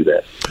you can do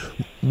that.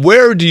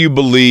 Where do you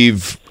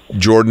believe,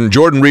 Jordan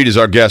Reid is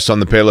our guest on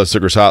the Payless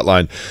Liquors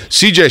Hotline.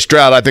 C.J.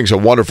 Stroud, I think, is a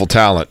wonderful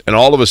talent. And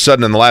all of a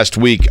sudden in the last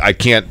week, I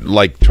can't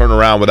turn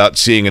around without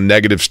seeing a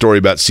negative story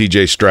about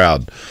C.J.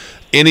 Stroud.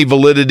 Any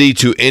validity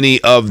to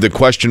any of the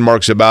question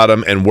marks about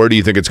him, and where do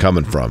you think it's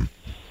coming from?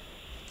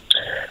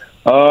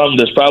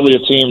 There's probably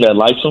a team that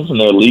likes him,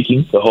 and they're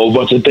leaking a whole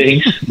bunch of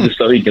things just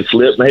so he can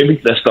slip, maybe.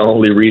 That's the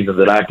only reason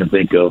that I can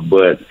think of.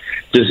 But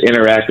just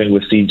interacting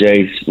with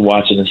CJ,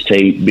 watching his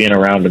tape, being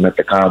around him at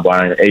the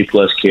combine,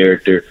 A-plus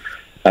character.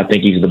 I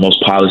think he's the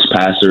most polished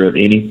passer of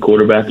any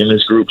quarterback in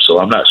this group. So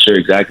I'm not sure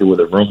exactly where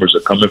the rumors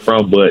are coming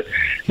from. But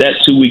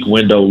that 2-week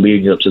window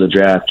leading up to the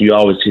draft, you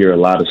always hear a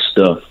lot of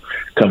stuff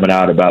coming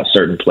out about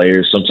certain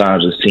players.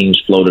 Sometimes it's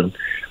teams floating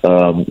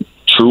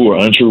true or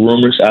untrue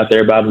rumors out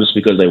there about him just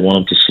because they want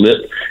him to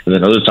slip. And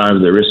then other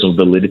times there is some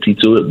validity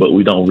to it, but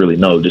we don't really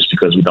know just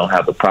because we don't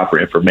have the proper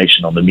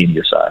information on the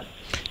media side.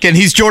 Again,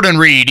 he's Jordan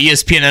Reid,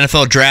 ESPN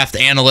NFL draft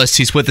analyst.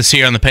 He's with us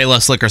here on the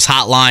Payless Liquors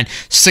Hotline,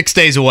 6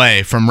 days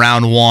away from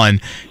round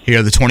 1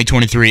 here, the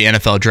 2023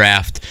 NFL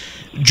draft.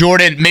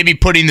 Jordan, maybe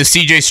putting the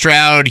C.J.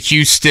 Stroud,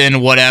 Houston,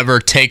 whatever,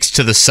 takes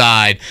to the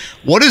side,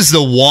 what is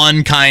the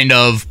one kind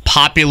of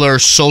popular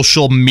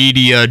social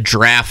media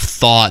draft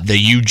thought that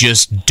you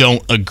just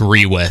don't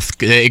agree with?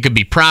 It could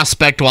be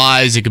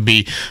prospect-wise, it could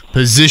be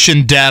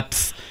position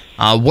depth.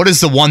 What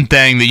is the one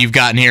thing that you've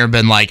gotten here and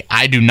been like,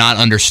 I do not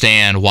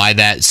understand why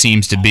that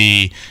seems to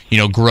be,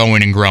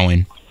 growing and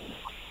growing?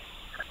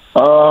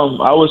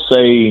 I would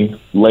say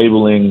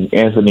labeling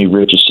Anthony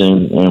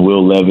Richardson and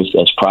Will Levis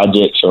as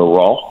projects or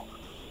raw.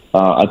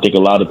 I think a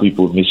lot of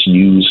people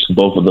misuse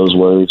both of those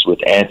words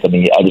with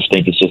Anthony. I just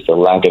think it's just a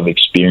lack of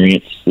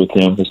experience with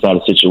him. It's not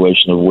a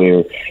situation of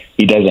where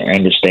he doesn't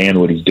understand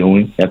what he's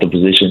doing at the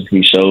position.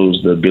 He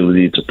shows the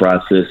ability to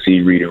process,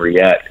 see, read, and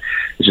react.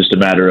 It's just a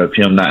matter of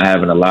him not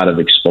having a lot of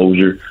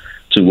exposure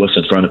to what's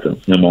in front of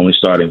him only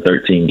starting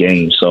 13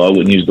 games. So I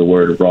wouldn't use the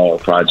word raw or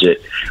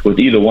project with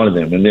either one of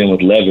them. And then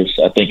with Levis,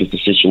 I think it's a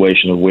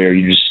situation of where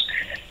you just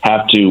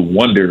have to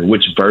wonder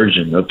which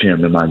version of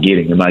him am I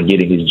getting? Am I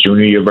getting his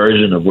junior year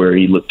version of where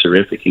he looked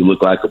terrific? He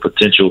looked like a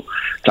potential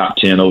top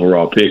 10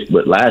 overall pick.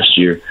 But last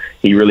year,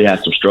 he really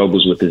had some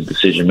struggles with his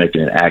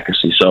decision-making and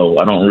accuracy. So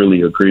I don't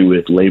really agree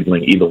with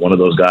labeling either one of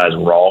those guys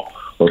raw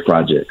or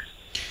projects.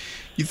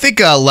 You think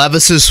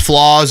Levis's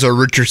flaws or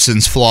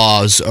Richardson's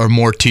flaws are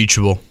more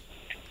teachable?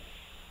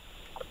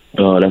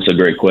 Oh, that's a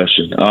great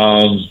question.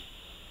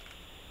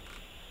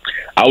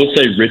 I would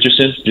say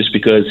Richardson, just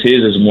because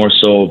his is more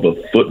so of a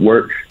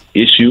footwork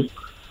issue,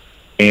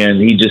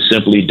 and he just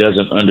simply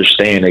doesn't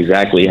understand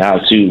exactly how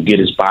to get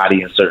his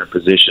body in certain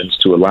positions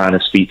to align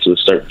his feet to a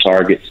certain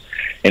targets.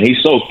 And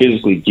he's so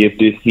physically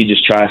gifted, he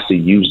just tries to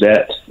use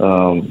that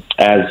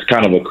as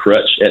kind of a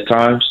crutch at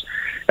times,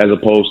 as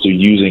opposed to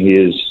using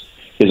his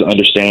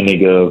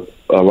understanding of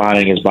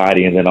aligning his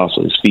body and then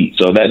also his feet.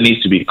 So that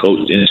needs to be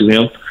coached into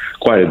him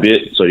quite a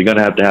bit. So you're going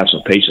to have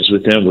some patience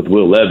with him. With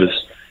Will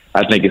Levis,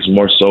 I think it's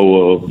more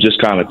so of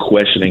just kind of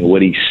questioning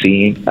what he's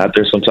seeing out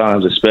there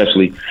sometimes,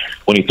 especially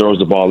when he throws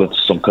the ball into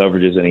some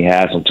coverages and he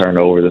has some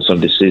turnovers and some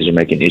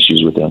decision-making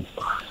issues with him.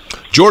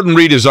 Jordan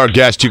Reid is our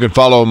guest. You can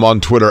follow him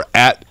on Twitter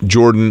at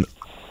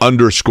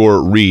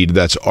Jordan_Reid.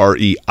 That's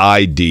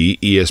R-E-I-D,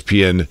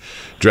 ESPN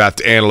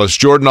draft analyst.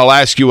 Jordan, I'll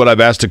ask you what I've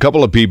asked a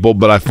couple of people,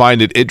 but I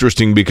find it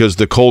interesting because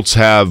the Colts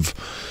have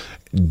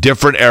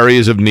different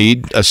areas of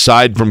need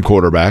aside from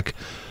quarterback.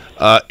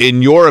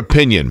 In your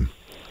opinion,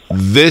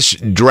 this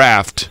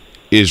draft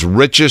is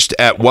richest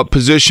at what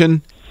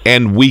position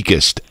and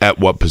weakest at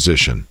what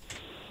position?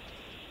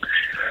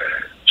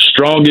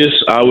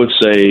 Strongest, I would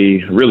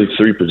say, really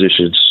three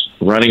positions.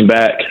 Running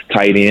back,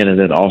 tight end, and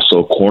then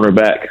also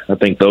cornerback. I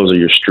think those are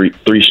your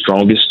three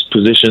strongest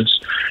positions.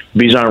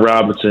 Bijan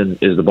Robinson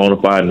is the bona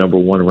fide number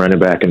one running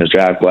back in the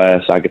draft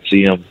class. I could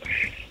see him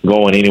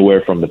going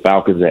anywhere from the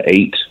Falcons at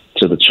 8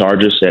 to the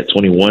Chargers at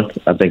 21.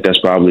 I think that's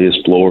probably his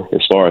floor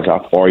as far as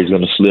how far he's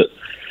going to slip.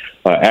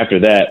 After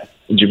that,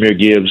 Jahmyr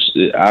Gibbs,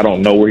 I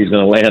don't know where he's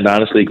going to land,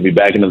 honestly. He could be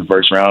back into the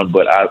first round,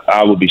 but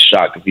I would be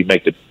shocked if he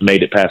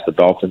made it past the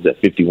Dolphins at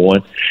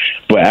 51.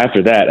 But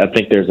after that, I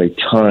think there's a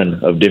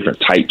ton of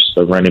different types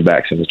of running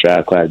backs in the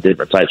draft class,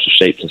 different types of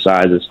shapes and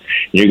sizes.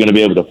 And you're going to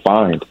be able to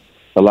find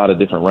a lot of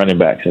different running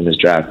backs in this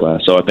draft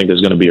class. So I think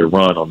there's going to be a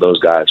run on those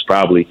guys,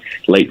 probably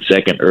late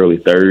second, early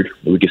third.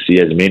 We could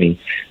see as many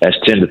as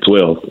 10 to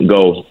 12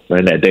 go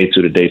in that day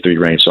 2 to day 3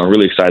 range. So I'm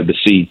really excited to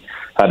see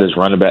how this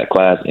running back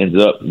class ends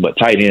up. But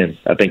tight end,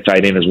 I think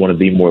tight end is one of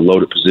the more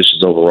loaded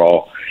positions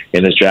overall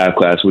in this draft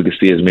class. We could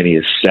see as many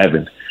as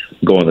 7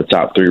 go in the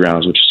top 3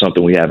 rounds, which is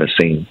something we haven't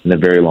seen in a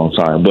very long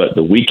time. But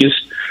the weakest,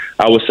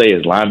 I would say,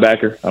 is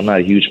linebacker. I'm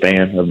not a huge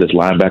fan of this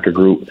linebacker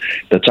group.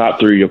 The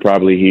top 3 you'll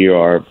probably hear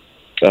are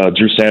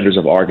Drew Sanders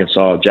of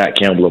Arkansas, Jack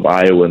Campbell of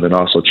Iowa, and then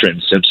also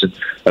Trenton Simpson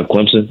of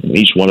Clemson. And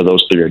each one of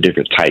those 3 are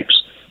different types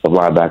of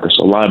linebacker.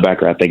 So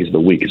linebacker, I think, is the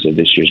weakest of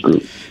this year's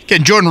group.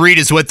 Again, Jordan Reid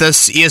is with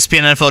us,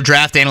 ESPN NFL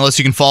draft analyst.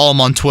 You can follow him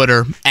on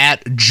Twitter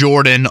at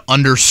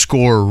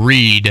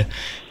Jordan_Reid.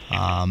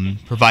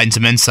 Providing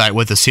some insight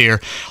with us here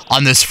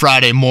on this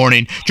Friday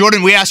morning.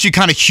 Jordan, we asked you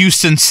kind of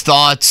Houston's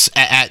thoughts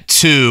at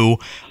 2.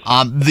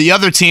 The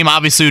other team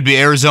obviously would be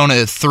Arizona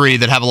at 3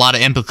 that have a lot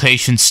of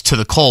implications to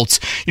the Colts.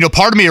 You know,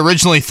 part of me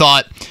originally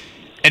thought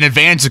an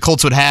advantage the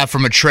Colts would have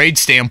from a trade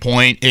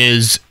standpoint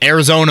is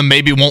Arizona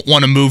maybe won't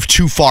want to move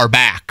too far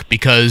back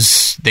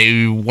because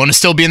they want to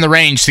still be in the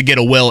range to get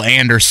a Will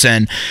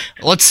Anderson.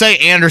 Let's say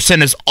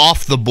Anderson is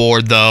off the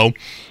board, though.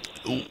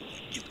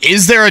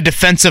 Is there a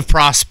defensive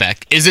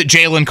prospect? Is it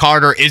Jalen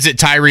Carter? Is it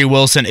Tyree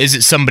Wilson? Is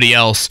it somebody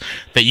else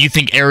that you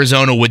think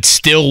Arizona would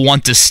still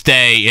want to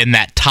stay in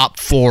that top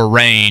 4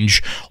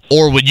 range?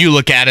 Or would you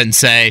look at it and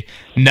say,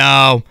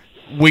 no,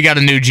 we got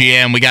a new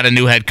GM, we got a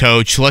new head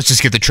coach, let's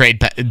just get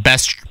the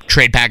best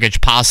trade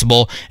package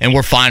possible, and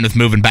we're fine with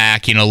moving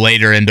back,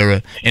 later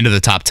into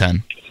the top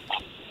 10?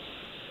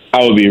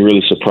 I would be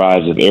really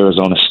surprised if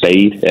Arizona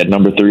stayed at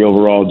number 3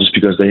 overall just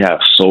because they have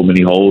so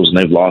many holes and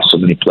they've lost so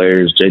many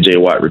players. J.J.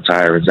 Watt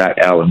retiring, Zach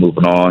Allen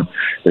moving on.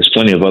 There's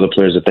plenty of other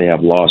players that they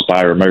have lost.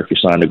 Byron Murphy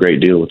signed a great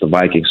deal with the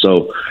Vikings.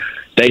 So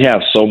they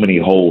have so many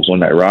holes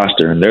on that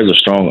roster, and there's a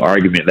strong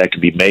argument that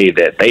could be made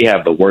that they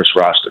have the worst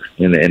roster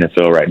in the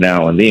NFL right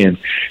now. And then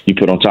you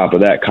put on top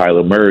of that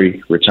Kyler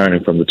Murray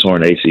returning from the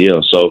torn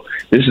ACL. So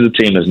this is a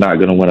team that's not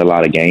going to win a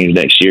lot of games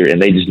next year, and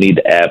they just need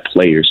to add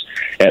players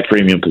at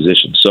premium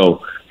positions.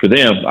 So for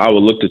them, I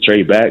would look to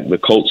trade back. The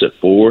Colts at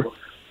 4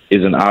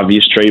 is an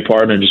obvious trade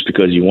partner just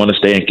because you want to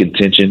stay in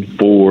contention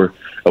for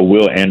a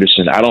Will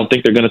Anderson. I don't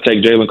think they're going to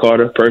take Jalen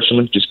Carter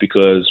personally, just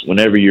because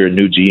whenever you're a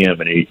new GM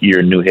and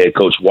you're a new head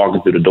coach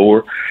walking through the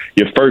door,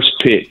 your first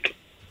pick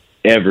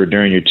ever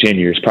during your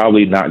tenure is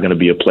probably not going to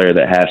be a player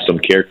that has some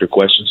character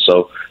questions.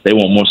 So they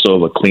want more so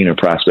of a cleaner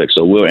prospect.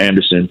 So Will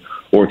Anderson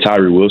or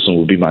Tyree Wilson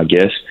will be my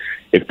guess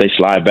if they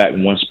slide back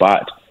in one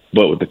spot.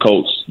 But with the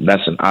Colts,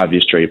 that's an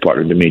obvious trade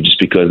partner to me just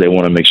because they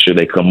want to make sure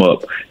they come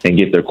up and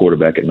get their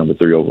quarterback at number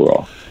 3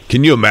 overall.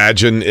 Can you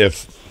imagine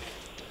if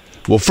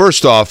 – well,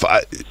 first off,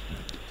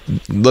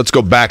 let's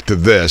go back to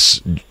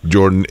this,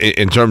 Jordan,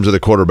 in terms of the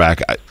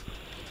quarterback.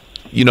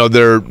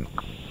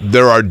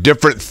 There are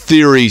different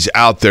theories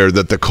out there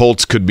that the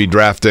Colts could be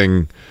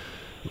drafting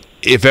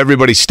if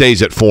everybody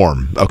stays at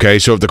form. Okay,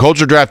 so if the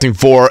Colts are drafting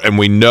 4, and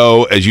we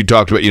know, as you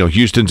talked about,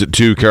 Houston's at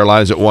 2,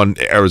 Carolina's at 1,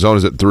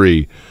 Arizona's at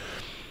 3.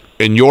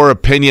 In your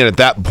opinion, at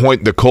that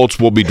point, the Colts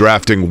will be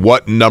drafting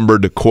what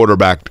numbered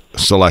quarterback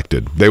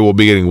selected? They will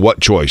be getting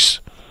what choice?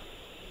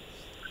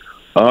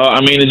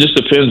 It just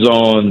depends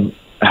on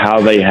how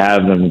they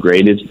have them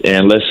graded.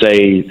 And let's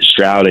say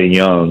Stroud and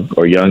Young,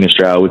 or Young and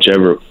Stroud,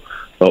 whichever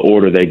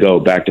order they go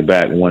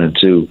back-to-back, 1 and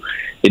 2.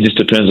 It just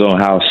depends on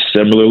how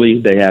similarly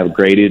they have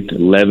graded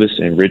Levis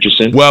and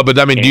Richardson. Well, but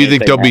do you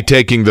think they'll be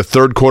taking the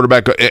 3rd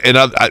quarterback? And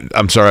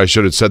I'm sorry, I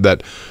should have said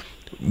that.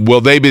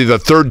 Will they be the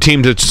 3rd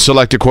team to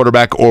select a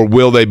quarterback, or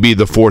will they be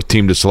the 4th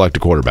team to select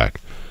a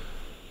quarterback?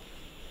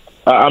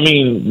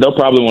 They'll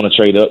probably want to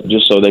trade up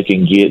just so they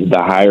can get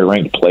the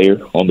higher-ranked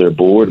player on their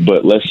board.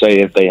 But let's say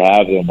if they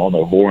have them on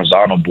their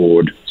horizontal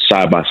board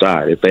side by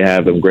side, if they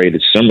have them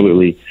graded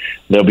similarly,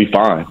 they'll be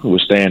fine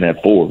with staying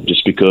at 4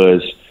 just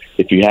because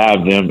if you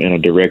have them in a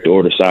direct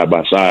order side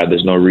by side,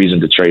 there's no reason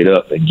to trade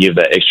up and give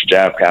that extra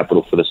draft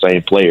capital for the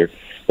same player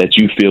that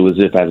you feel as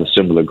if has a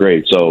similar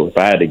grade. So if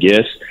I had to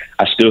guess,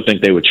 I still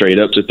think they would trade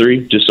up to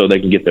 3 just so they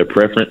can get their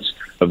preference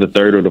of the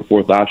 3rd or the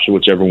 4th option,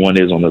 whichever one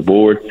is on the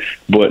board.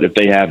 But if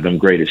they have them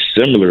graded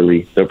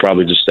similarly, they'll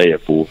probably just stay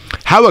at 4.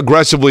 How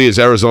aggressively is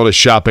Arizona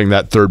shopping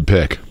that 3rd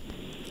pick?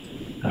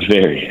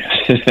 Very,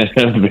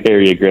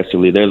 very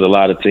aggressively. There's a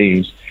lot of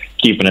teams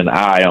keeping an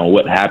eye on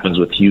what happens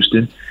with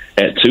Houston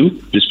at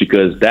 2, just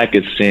because that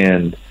could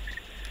send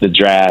the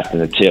draft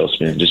in a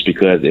tailspin. Just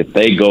because if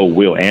they go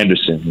Will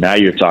Anderson, now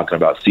you're talking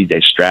about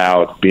C.J.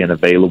 Stroud being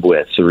available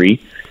at 3.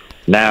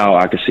 Now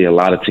I could see a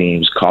lot of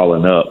teams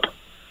calling up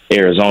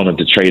Arizona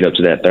to trade up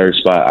to that 3rd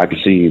spot. I could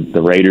see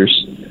the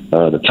Raiders,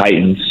 the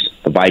Titans,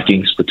 the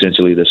Vikings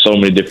potentially. There's so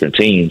many different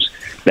teams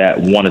that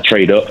want to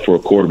trade up for a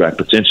quarterback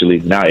potentially.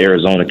 Now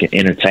Arizona can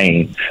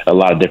entertain a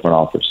lot of different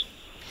offers.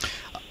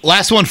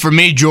 Last one for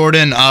me,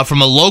 Jordan.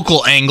 From a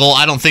local angle,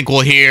 I don't think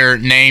we'll hear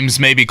names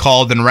maybe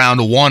called in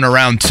round 1 or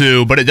round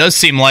 2, but it does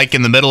seem like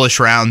in the middle-ish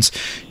rounds,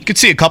 you could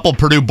see a couple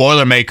Purdue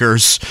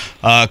Boilermakers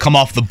come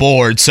off the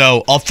board.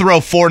 So I'll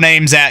throw 4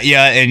 names at you,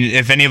 and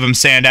if any of them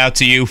stand out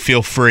to you,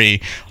 feel free.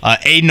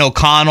 Aiden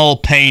O'Connell,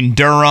 Payne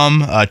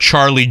Durham,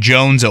 Charlie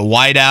Jones at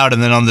wideout,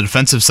 and then on the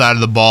defensive side of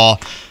the ball,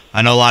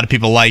 I know a lot of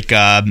people like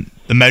the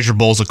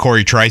measurables of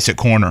Corey Trice at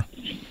corner.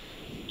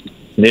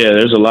 Yeah,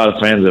 there's a lot of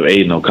fans of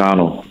Aiden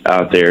O'Connell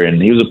out there,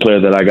 and he was a player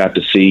that I got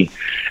to see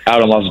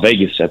out in Las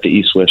Vegas at the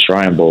East-West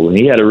Shrine Bowl, and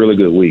he had a really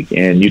good week.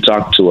 And you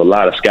talk to a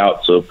lot of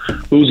scouts of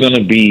who's going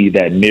to be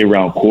that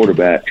mid-round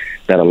quarterback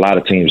that a lot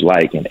of teams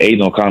like, and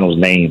Aiden O'Connell's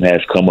name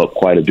has come up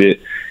quite a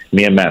bit.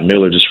 Me and Matt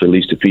Miller just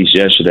released a piece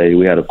yesterday.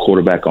 We had a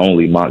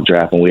quarterback-only mock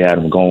draft, and we had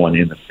him going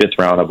in the 5th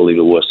round, I believe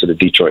it was, to the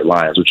Detroit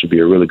Lions, which would be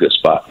a really good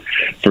spot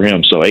for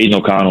him. So Aiden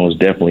O'Connell is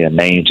definitely a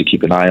name to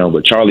keep an eye on,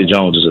 but Charlie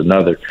Jones is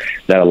another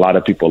that a lot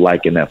of people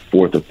like in that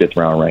 4th or 5th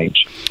round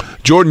range.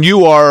 Jordan,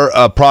 you are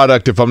a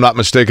product, if I'm not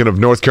mistaken, of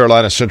North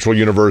Carolina Central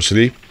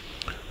University,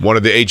 one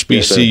of the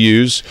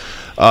HBCUs.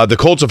 Yes, the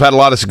Colts have had a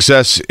lot of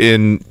success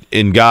in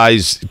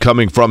guys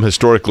coming from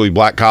historically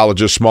black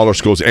colleges, smaller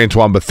schools.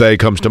 Antoine Bethea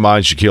comes to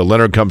mind. Shaquille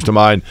Leonard comes to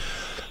mind.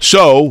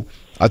 So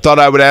I thought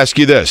I would ask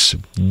you this.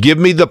 Give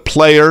me the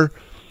player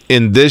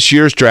in this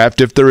year's draft,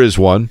 if there is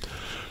one,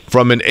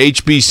 from an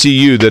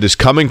HBCU that is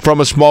coming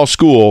from a small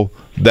school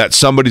that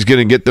somebody's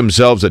going to get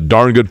themselves a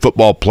darn good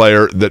football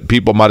player that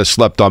people might have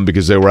slept on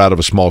because they were out of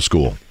a small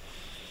school.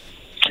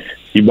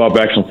 You brought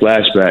back some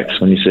flashbacks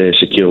when you said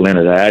Shaquille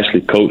Leonard. I actually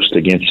coached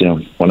against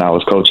him when I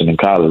was coaching in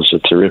college. A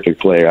terrific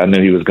player. I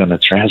knew he was going to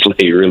translate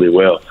really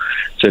well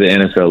to the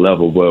NFL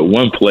level. But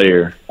one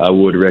player I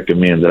would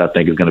recommend that I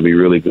think is going to be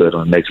really good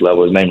on the next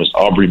level, his name is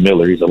Aubrey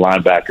Miller. He's a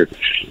linebacker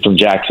from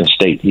Jackson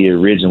State. He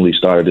originally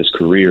started his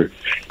career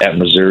at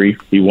Missouri.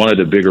 He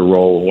wanted a bigger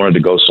role, wanted to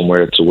go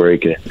somewhere to where he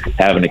could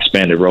have an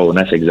expanded role, and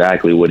that's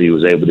exactly what he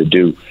was able to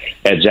do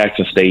at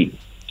Jackson State.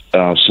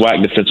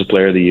 SWAC Defensive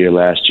Player of the Year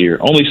last year.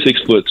 Only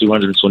 6 foot,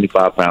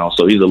 225 pounds,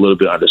 so he's a little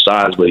bit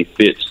undersized, but he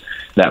fits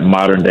that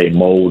modern-day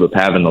mold of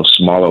having those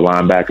smaller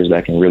linebackers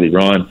that can really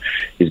run.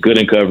 He's good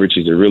in coverage.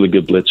 He's a really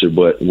good blitzer,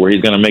 but where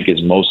he's going to make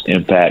his most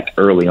impact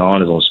early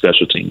on is on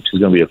special teams. He's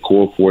going to be a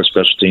core 4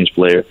 special teams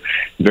player,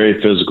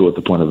 very physical at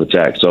the point of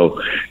attack.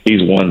 So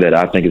he's one that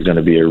I think is going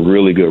to be a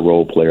really good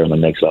role player on the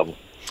next level.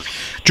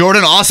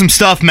 Jordan, awesome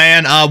stuff,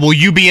 man. Will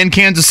you be in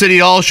Kansas City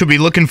at all? Should we be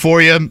looking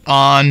for you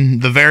on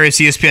the various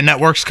ESPN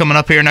networks coming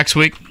up here next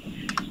week?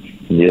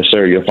 Yes,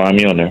 sir. You'll find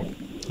me on there.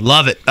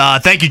 Love it.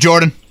 Thank you,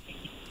 Jordan.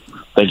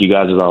 Thank you,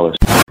 guys, as always.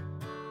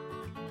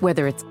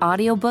 Whether it's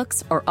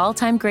audiobooks or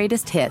all-time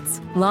greatest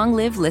hits, long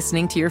live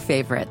listening to your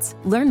favorites.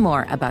 Learn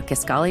more about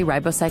Kisqali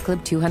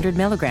Ribociclib 200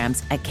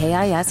 milligrams at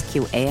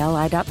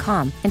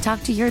KISQALI.com and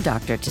talk to your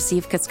doctor to see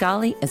if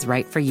Kisqali is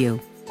right for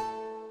you.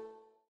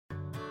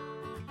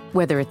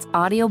 Whether it's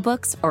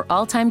audiobooks or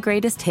all-time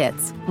greatest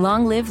hits,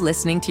 long live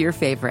listening to your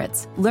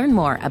favorites. Learn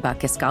more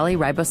about Kisqali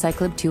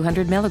Ribociclib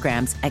 200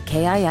 milligrams at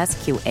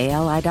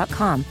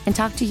KISQALI.com and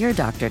talk to your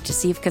doctor to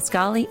see if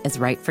Kisqali is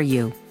right for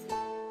you.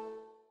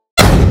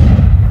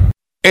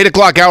 8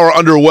 o'clock hour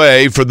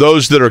underway. For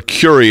those that are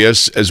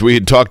curious, as we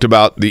had talked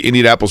about the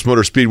Indianapolis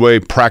Motor Speedway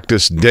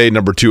practice day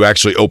number 2,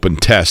 actually open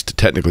test,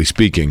 technically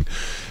speaking.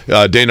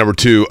 Day number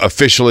 2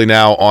 officially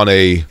now on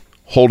a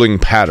holding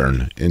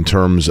pattern in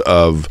terms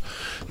of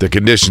the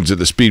conditions at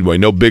the Speedway.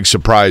 No big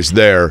surprise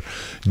there.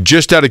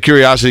 Just out of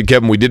curiosity,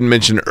 Kevin, we didn't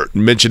mention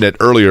it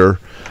earlier.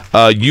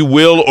 You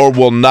will or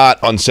will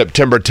not on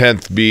September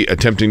 10th be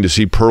attempting to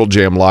see Pearl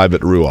Jam live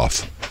at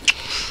Ruoff?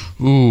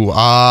 Ooh,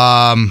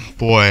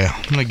 boy,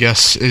 I'm going to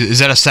guess, is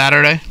that a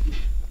Saturday?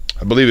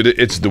 I believe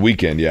it's the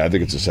weekend. Yeah, I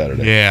think it's a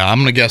Saturday. Yeah, I'm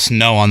going to guess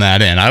no on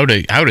that end. I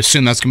would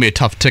assume that's going to be a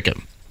tough ticket.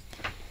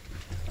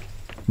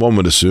 One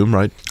would assume,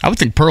 right? I would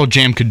think Pearl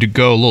Jam could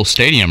go a little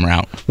stadium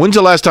route. When's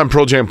the last time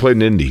Pearl Jam played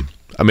in Indy?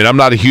 I mean, I'm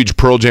not a huge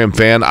Pearl Jam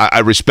fan.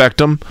 I respect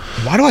them.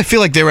 Why do I feel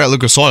like they were at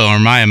Lucas Oil, or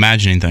am I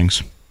imagining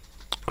things?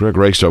 Greg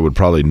Rakestraw would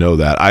probably know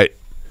that.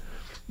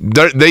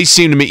 They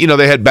seem to me,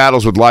 they had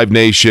battles with Live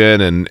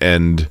Nation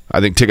and I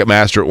think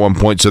Ticketmaster at one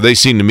point, so they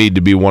seem to me to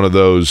be one of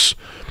those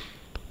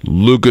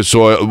Lucas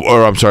Oil,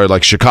 or I'm sorry,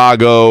 like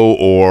Chicago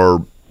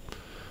or,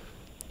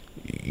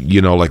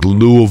 like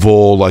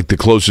Louisville, like the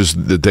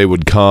closest that they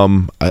would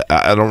come.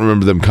 I don't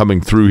remember them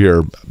coming through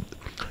here.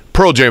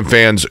 Pearl Jam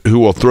fans who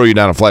will throw you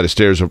down a flight of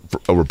stairs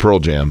over Pearl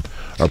Jam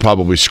are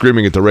probably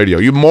screaming at the radio,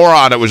 "You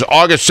moron, it was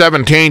August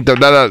 17th.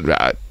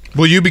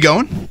 Will you be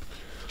going?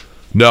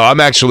 No, I'm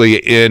actually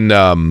in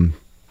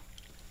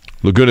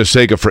Laguna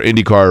Seca for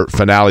IndyCar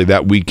finale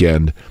that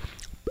weekend.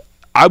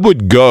 I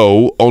would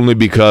go only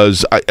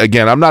because,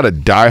 I'm not a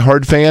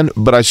diehard fan,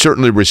 but I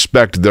certainly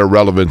respect their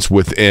relevance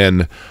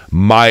within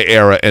my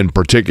era in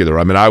particular.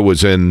 I mean, I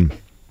was a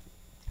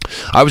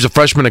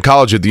freshman in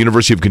college at the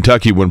University of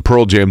Kentucky when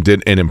Pearl Jam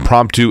did an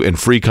impromptu and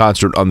free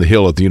concert on the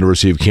Hill at the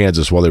University of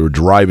Kansas while they were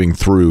driving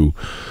through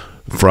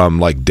from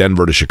like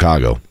Denver to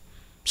Chicago.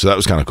 So that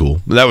was kind of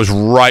cool. That was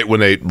right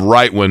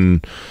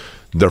when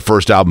their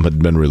first album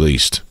had been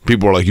released.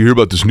 People were like, "You hear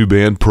about this new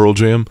band, Pearl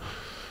Jam?"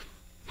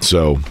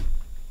 So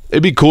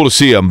it'd be cool to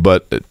see them,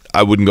 but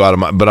I wouldn't go out of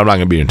but I'm not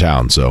going to be in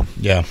town. So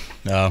yeah.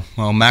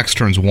 Well, Max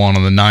turns 1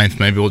 on the 9th.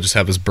 Maybe we'll just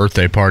have his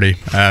birthday party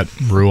at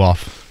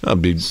Ruoff.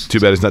 That'd be too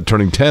bad he's not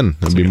turning 10.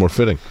 That'd be more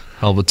fitting.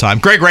 Hell of a time.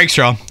 Greg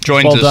Rakestraw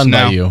joins us now. Well done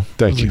by you.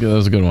 Thank you. That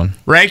was a good one.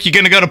 Rake, you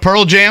going to go to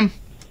Pearl Jam?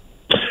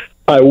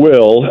 I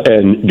will,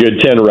 and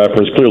good 10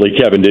 reference. Clearly,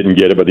 Kevin didn't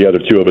get it, but the other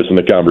two of us in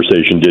the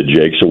conversation did,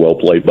 Jake, so well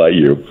played by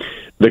you.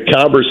 The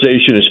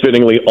conversation is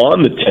fittingly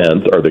on the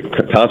 10th, or the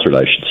concert,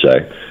 I should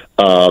say,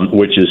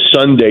 which is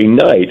Sunday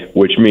night,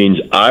 which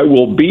means I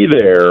will be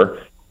there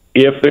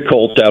if the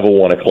Colts have a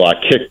 1 o'clock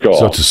kickoff.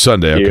 So it's a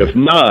Sunday, okay. If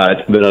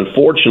not, then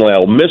unfortunately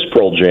I'll miss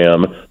Pearl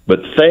Jam,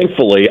 but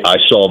thankfully I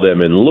saw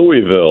them in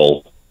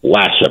Louisville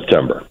last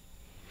September.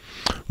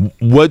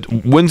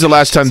 When's the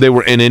last time they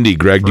were in Indy,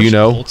 Greg? Do you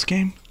know? Colts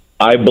game?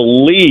 I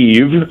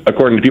believe,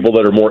 according to people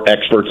that are more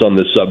experts on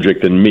this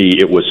subject than me,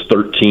 it was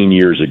 13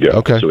 years ago.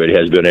 Okay. So it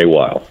has been a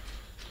while.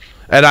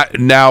 And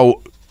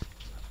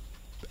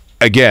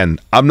again,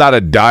 I'm not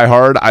a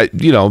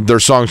diehard. Their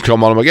songs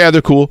come on. I'm like, yeah,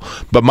 they're cool.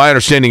 But my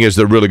understanding is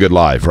they're really good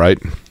live, right?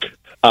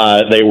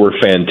 They were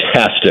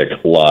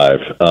fantastic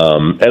live.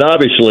 And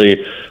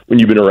obviously, when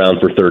you've been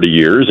around for 30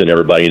 years and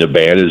everybody in a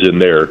band is in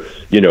their,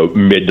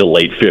 mid to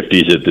late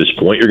 50s at this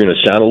point, you're going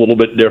to sound a little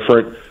bit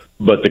different.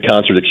 But the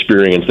concert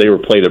experience, they were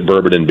played at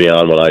Bourbon and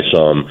Beyond when I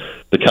saw them.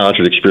 The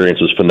concert experience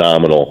was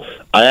phenomenal.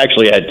 I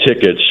actually had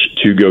tickets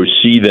to go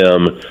see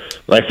them.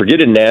 I forget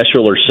in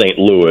Nashville or St.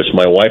 Louis.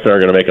 My wife and I are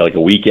going to make like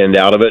a weekend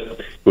out of it.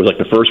 It was like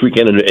the first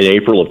weekend in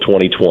April of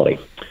 2020.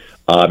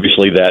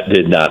 Obviously, that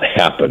did not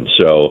happen.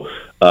 So,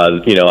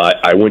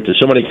 I went to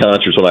so many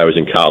concerts when I was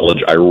in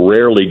college. I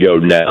rarely go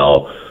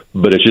now.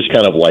 But it's just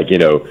kind of like,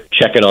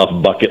 checking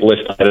off bucket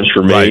list items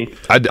for me. Right.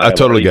 I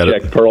totally get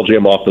it. Pearl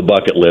Jam off the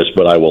bucket list,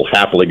 but I will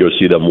happily go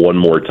see them one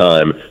more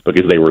time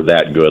because they were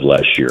that good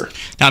last year.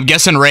 Now, I'm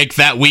guessing, Rake,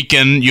 that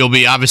weekend you'll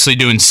be obviously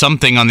doing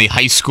something on the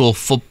high school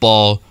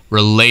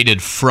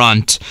football-related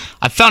front.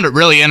 I found it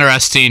really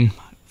interesting.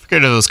 I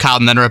forget if it was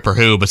Kyle Nedrip or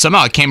who, but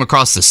somehow I came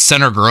across the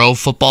Center Grove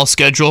football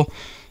schedule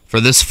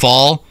for this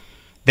fall.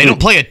 They don't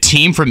play a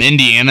team from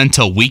Indiana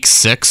until week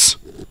 6.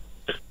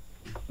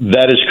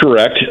 That is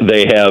correct.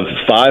 They have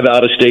 5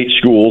 out-of-state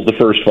schools the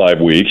first 5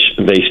 weeks.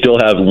 They still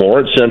have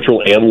Lawrence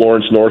Central and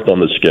Lawrence North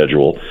on the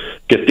schedule.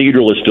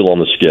 Cathedral is still on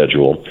the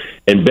schedule.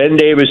 And Ben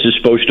Davis is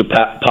supposed to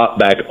pop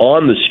back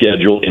on the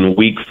schedule in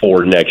week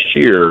 4 next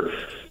year.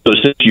 So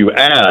since you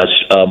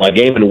asked, my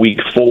game in week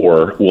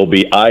 4 will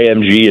be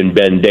IMG and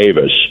Ben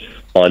Davis.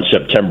 on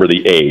September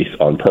the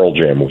 8th on Pearl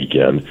Jam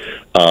weekend.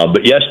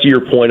 But yes, to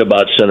your point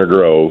about Center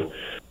Grove,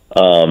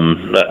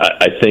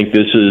 I think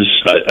this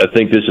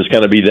is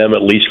going to be them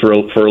at least for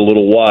a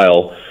little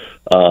while.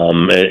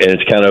 And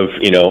it's kind of,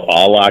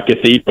 a la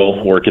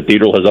Cathedral, where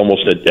Cathedral has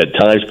almost at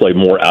times played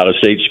more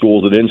out-of-state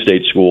schools than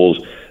in-state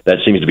schools. That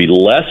seems to be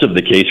less of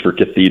the case for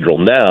Cathedral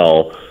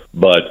now,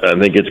 but I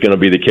think it's going to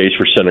be the case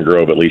for Center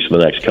Grove at least for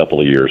the next couple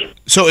of years.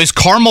 So is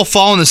Carmel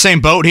fall in the same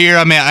boat here?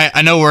 I mean,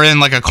 I know we're in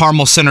like a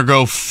Carmel-Center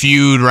Grove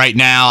feud right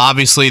now.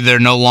 Obviously, they're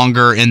no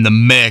longer in the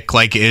mix.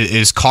 Like,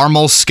 is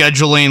Carmel's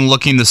scheduling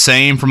looking the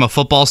same from a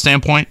football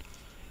standpoint?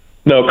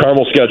 No,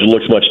 Carmel's schedule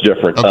looks much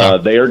different.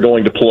 Okay. They are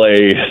going to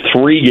play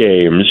 3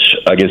 games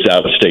against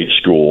out-of-state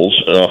schools.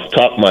 Off the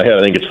top of my head,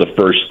 I think it's the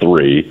first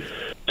 3.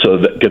 So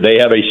they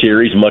have a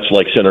series much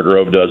like Center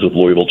Grove does with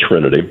Louisville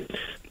Trinity.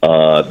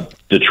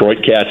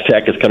 Detroit Cats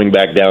Tech is coming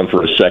back down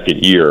for a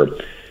second year.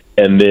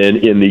 And then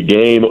in the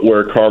game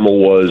where Carmel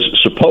was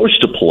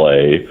supposed to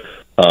play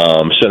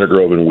Center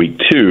Grove in week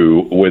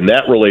 2, when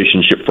that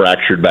relationship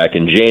fractured back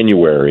in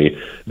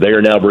January, they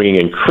are now bringing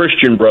in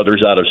Christian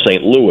Brothers out of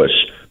St. Louis.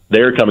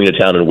 They're coming to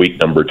town in week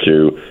number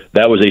 2.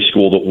 That was a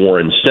school that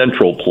Warren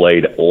Central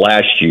played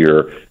last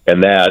year,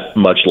 and that,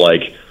 much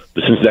like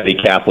the Cincinnati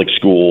Catholic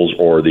schools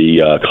or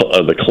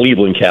the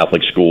Cleveland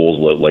Catholic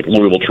schools like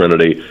Louisville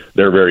Trinity,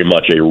 they're very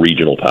much a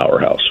regional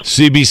powerhouse.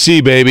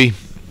 CBC, baby.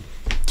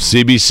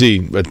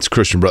 CBC. That's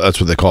Christian Brothers.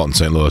 That's what they call it in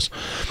St. Louis.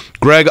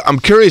 Greg, I'm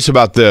curious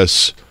about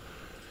this.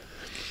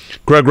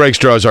 Greg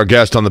Rakestraw is our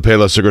guest on the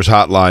Payless Liquors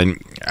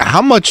Hotline.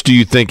 How much do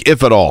you think,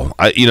 if at all,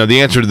 the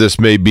answer to this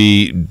may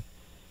be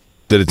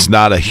that it's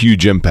not a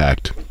huge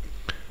impact,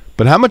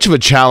 but how much of a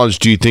challenge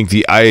do you think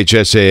the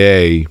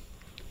IHSAA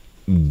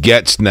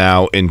gets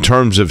now in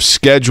terms of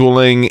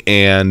scheduling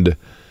and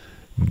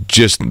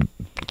just,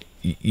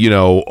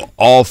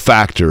 all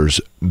factors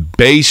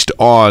based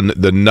on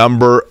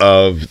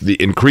the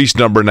increased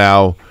number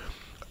now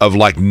of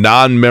like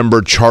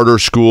non-member charter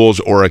schools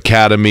or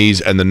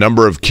academies and the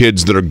number of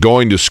kids that are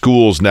going to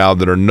schools now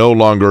that are no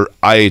longer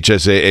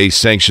IHSAA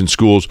sanctioned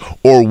schools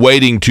or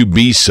waiting to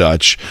be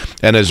such,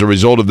 and as a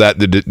result of that,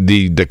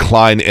 the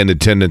decline in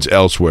attendance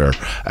elsewhere?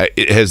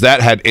 Has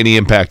that had any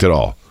impact at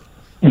all?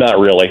 Not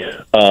really.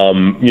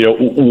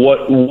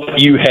 What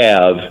you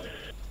have,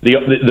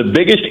 the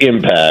biggest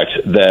impact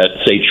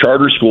that, say,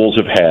 charter schools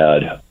have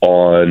had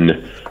on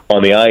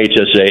the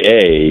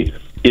IHSAA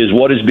is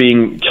what is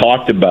being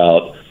talked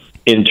about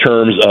in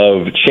terms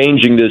of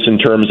changing this in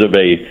terms of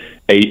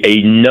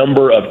a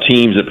number of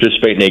teams that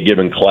participate in a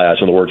given class,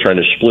 and we're trying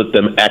to split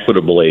them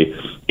equitably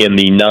in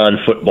the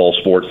non-football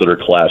sports that are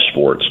class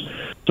sports.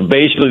 So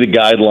basically the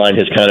guideline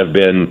has kind of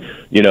been,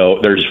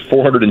 there's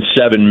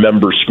 407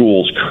 member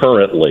schools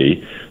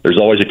currently. There's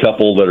always a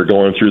couple that are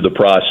going through the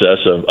process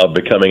of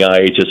becoming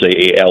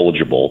IHSAA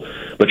eligible,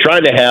 but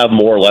trying to have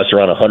more or less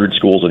around 100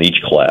 schools in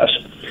each class.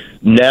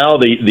 Now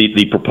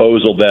the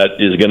proposal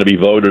that is going to be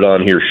voted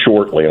on here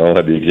shortly, I don't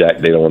have the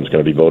exact date on when it's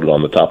going to be voted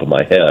on the top of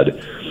my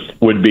head,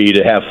 would be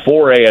to have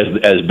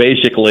 4A as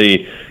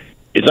basically,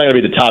 it's not going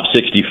to be the top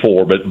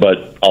 64,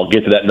 but I'll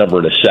get to that number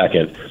in a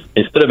second.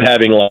 Instead of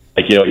having a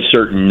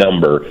certain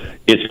number,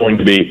 it's going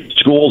to be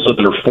schools that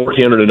are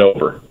 1,400 and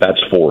over,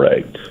 that's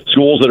 4A.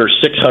 Schools that are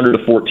 600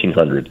 to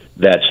 1,400,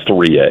 that's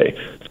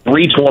 3A.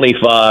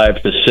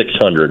 325 to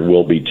 600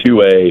 will be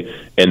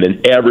 2A, and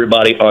then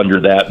everybody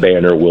under that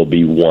banner will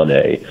be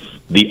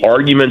 1A. The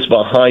arguments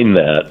behind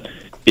that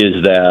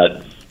is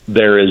that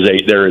there is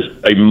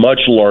a much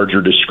larger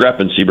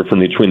discrepancy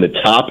between the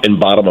top and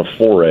bottom of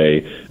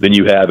 4A than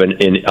you have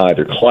in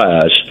either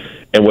class.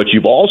 And what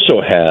you've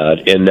also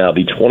had in now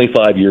the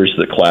 25 years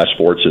that class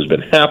sports has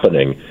been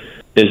happening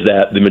is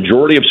that the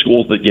majority of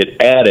schools that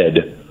get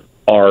added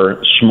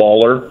are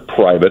smaller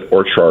private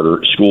or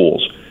charter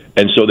schools.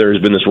 And so there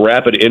has been this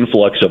rapid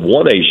influx of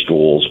 1A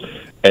schools.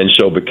 And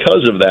so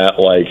because of that,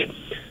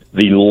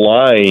 the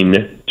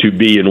line to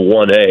be in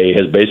 1A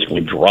has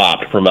basically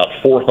dropped from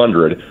about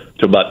 400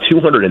 to about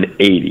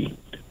 280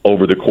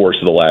 over the course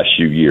of the last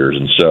few years.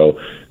 And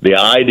so the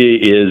idea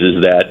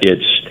is that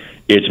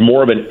it's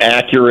more of an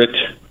accurate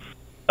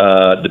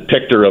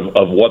depictor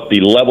of what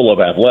the level of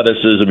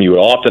athleticism you would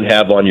often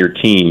have on your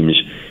teams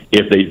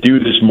if they do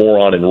this more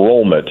on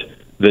enrollment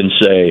than,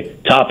 say,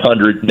 top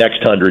 100,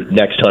 next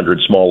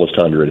 100, smallest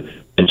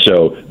 100. And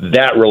so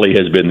that really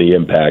has been the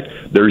impact.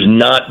 There's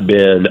not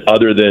been,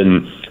 other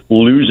than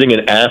losing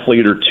an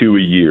athlete or two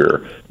a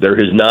year, there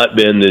has not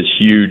been this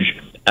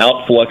huge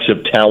outflux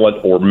of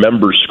talent or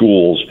member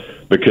schools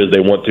because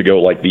they want to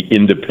go like the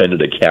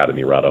independent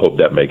academy route. I hope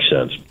that makes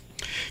sense.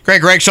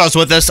 Greg Rakestraw is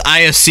with us,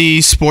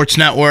 ISC Sports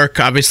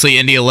Network, obviously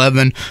Indy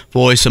 11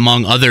 voice,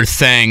 among other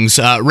things.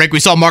 Rick, we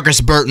saw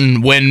Marcus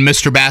Burton win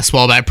Mr.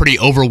 Basketball by a pretty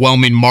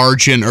overwhelming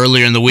margin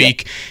earlier in the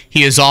week. Yeah.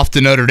 He is off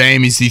to Notre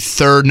Dame. He's the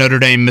third Notre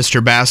Dame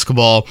Mr.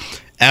 Basketball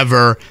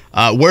ever.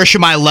 Where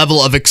should my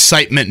level of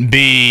excitement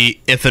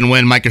be if and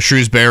when Micah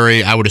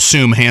Shrewsbury, I would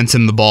assume, hands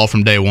him the ball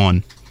from day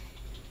one?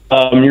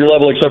 Your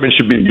level of excitement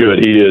should be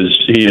good. He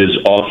is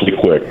awfully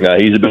quick. Now,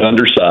 he's a bit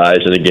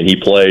undersized, and again, he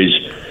plays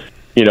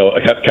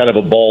kind of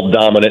a ball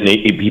dominant, and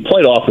he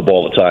played off the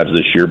ball at times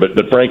this year,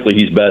 but frankly,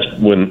 he's best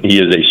when he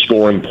is a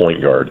scoring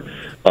point guard.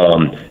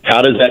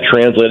 How does that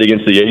translate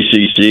against the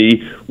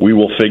ACC? We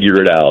will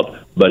figure it out.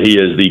 But he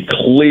is the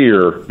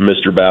clear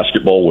Mr.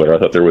 Basketball winner. I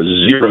thought there was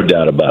zero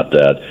doubt about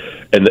that.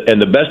 And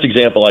the best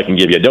example I can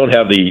give you, I don't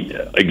have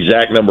the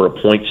exact number of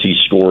points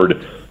he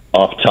scored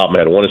off the top of my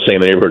head. I want to say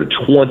in the neighborhood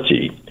of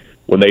 20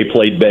 when they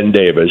played Ben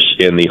Davis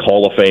in the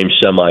Hall of Fame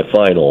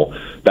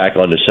semifinal back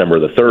on December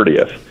the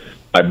 30th.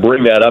 I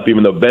bring that up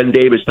even though Ben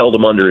Davis held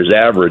him under his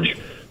average.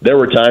 There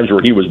were times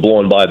where he was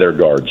blown by their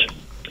guards.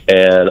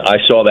 And I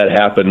saw that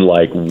happen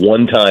like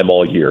one time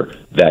all year,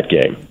 that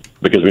game,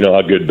 because we know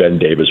how good Ben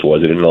Davis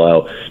was. He didn't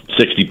allow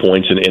 60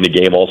 points in a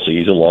game all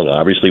season long,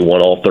 obviously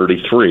won all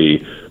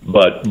 33.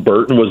 But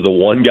Burton was the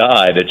one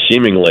guy that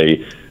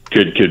seemingly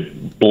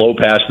could blow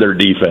past their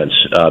defense,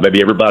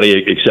 maybe everybody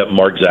except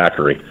Mark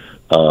Zachary,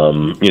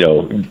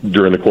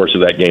 during the course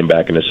of that game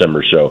back in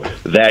December. So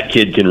that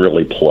kid can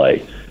really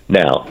play.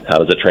 Now, how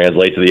does it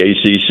translate to the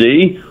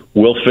ACC?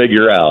 We'll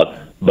figure out.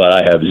 But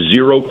I have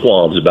zero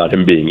qualms about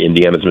him being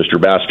Indiana's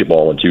Mr.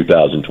 Basketball in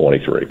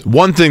 2023.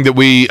 One thing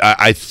that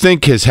I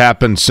think has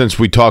happened since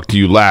we talked to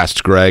you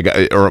last, Greg,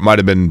 or it might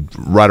have been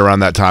right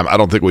around that time. I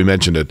don't think we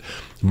mentioned it.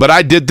 But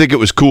I did think it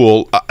was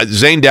cool.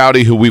 Zane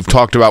Dowdy, who we've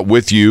talked about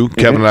with you,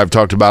 Kevin and I have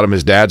talked about him.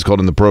 His dad's called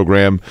in the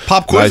program.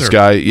 Pop Quizzer. Nice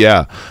guy,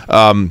 yeah.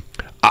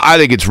 I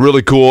think it's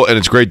really cool, and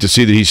it's great to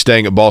see that he's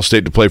staying at Ball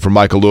State to play for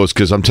Michael Lewis,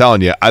 because I'm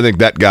telling you, I think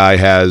that guy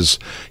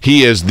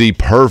he is the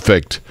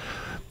perfect –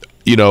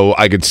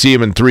 I could see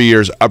him in 3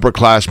 years,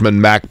 upperclassman,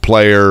 MAC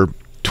player,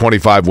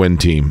 25-win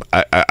team.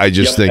 I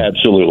just think,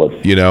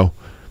 absolutely,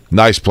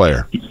 nice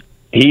player.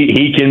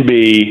 He can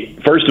be.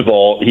 First of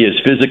all, he is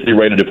physically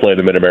ready to play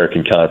the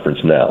Mid-American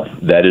Conference now.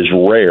 That is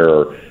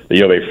rare.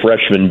 You have a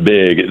freshman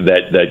big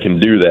that can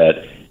do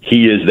that.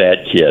 He is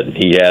that kid.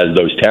 He has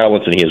those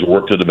talents, and he has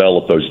worked to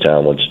develop those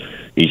talents.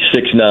 He's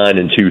 6'9"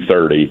 and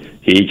 230.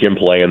 He can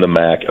play in the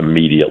MAC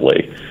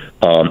immediately.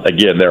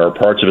 Again, there are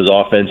parts of his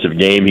offensive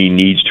game he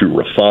needs to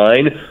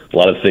refine. A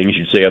lot of things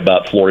you'd say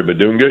about Flory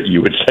Badunga,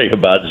 you would say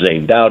about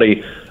Zane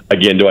Dowdy.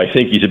 Again, do I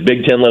think he's a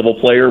Big Ten level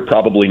player?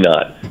 Probably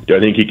not. Do I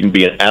think he can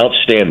be an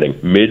outstanding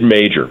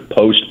mid-major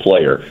post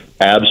player?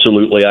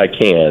 Absolutely I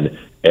can.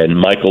 And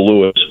Michael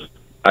Lewis,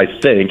 I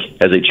think,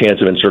 has a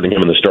chance of inserting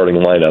him in the starting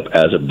lineup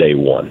as of day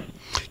one.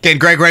 Again,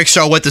 Greg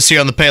Rakestraw with us here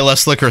on the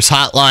Payless Liquors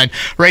hotline.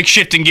 Rake,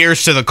 shifting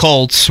gears to the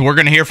Colts. We're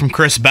going to hear from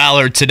Chris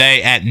Ballard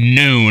today at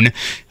noon.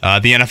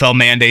 The NFL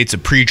mandates a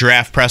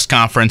pre-draft press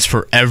conference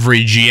for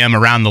every GM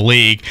around the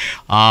league.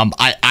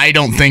 I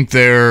don't think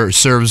there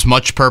serves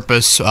much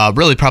purpose,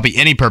 really probably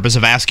any purpose,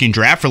 of asking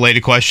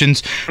draft-related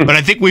questions. But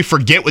I think we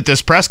forget with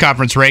this press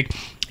conference, Rake,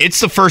 it's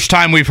the first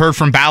time we've heard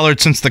from Ballard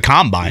since the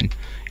Combine.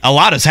 A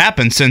lot has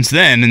happened since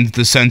then in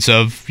the sense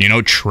of,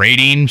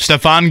 trading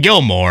Stephon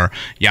Gilmore,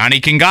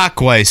 Yannick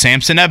Ngakoue,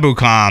 Samson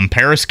Ebukam,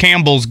 Paris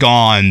Campbell's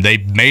gone.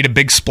 They've made a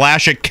big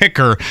splash at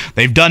kicker.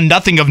 They've done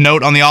nothing of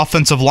note on the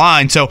offensive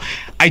line. So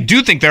I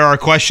do think there are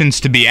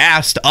questions to be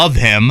asked of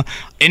him.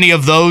 Any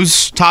of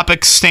those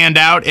topics stand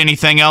out?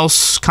 Anything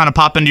else kind of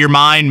pop into your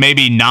mind,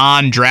 maybe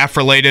non-draft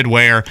related,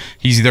 where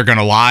he's either going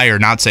to lie or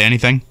not say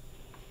anything?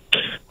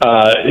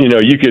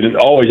 You can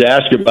always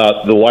ask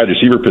about the wide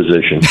receiver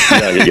position. You're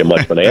not going to get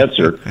much of an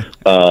answer.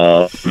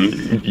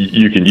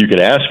 You can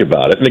ask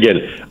about it. And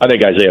again, I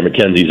think Isaiah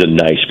McKenzie's a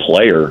nice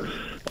player.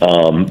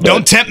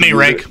 Don't tempt me,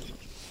 Rake.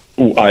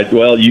 I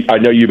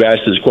know you've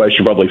asked this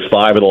question probably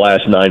 5 of the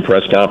last 9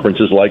 press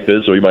conferences like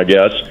this, so you might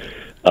guess.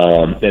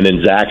 And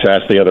then Zach's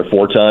asked the other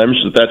 4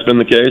 times that that's been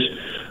the case.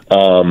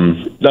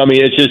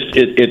 It's just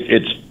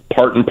it's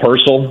part and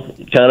parcel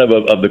kind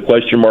of the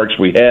question marks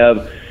we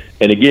have.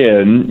 And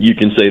again, you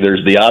can say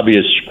there's the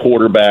obvious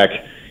quarterback,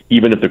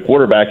 even if the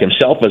quarterback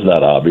himself is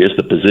not obvious,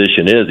 the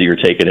position is that you're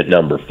taking at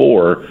number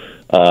 4.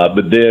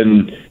 But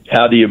then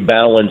how do you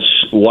balance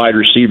wide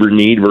receiver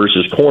need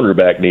versus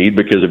cornerback need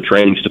because of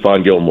training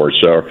Stephon Gilmore?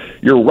 So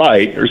you're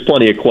right. There's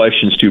plenty of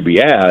questions to be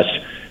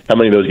asked. How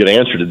many of those get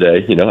answered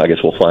today? I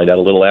guess we'll find out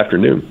a little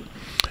afternoon.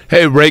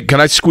 Hey, Ray, can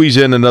I squeeze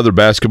in another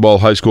basketball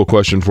high school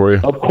question for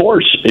you? Of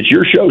course. It's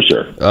your show,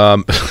 sir.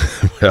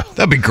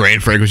 That'd be great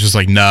if Frank was just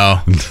like,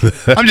 no.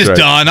 I'm just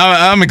done.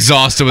 I'm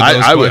exhausted with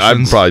those questions.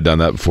 I've probably done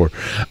that before.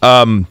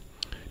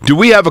 Do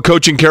we have a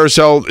coaching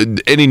carousel?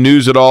 Any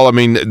news at all? I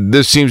mean,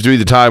 this seems to be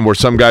the time where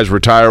some guys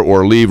retire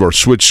or leave or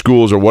switch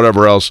schools or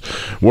whatever else.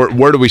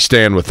 Where do we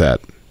stand with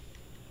that?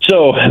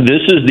 So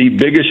this is the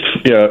biggest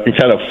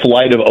kind of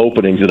flight of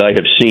openings that I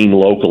have seen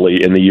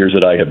locally in the years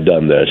that I have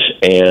done this.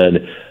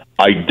 And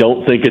I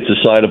don't think it's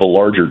a sign of a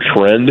larger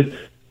trend.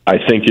 I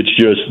think it's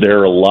just there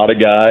are a lot of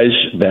guys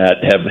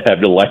that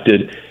have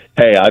elected,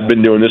 hey, I've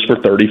been doing this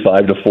for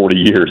 35 to 40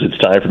 years. It's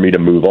time for me to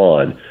move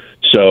on.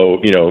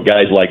 So,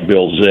 guys like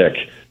Bill Zick,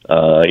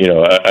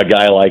 a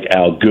guy like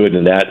Al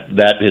Gooden,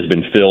 that has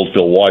been filled.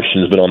 Phil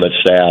Washington's been on that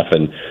staff,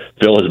 and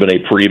Phil has been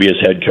a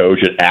previous head coach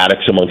at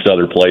Attucks, amongst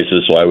other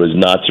places, so I was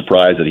not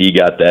surprised that he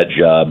got that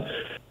job.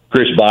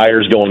 Chris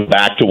Byers going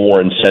back to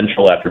Warren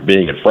Central after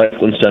being at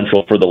Franklin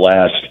Central for the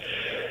last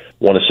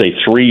want to say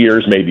 3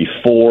 years, maybe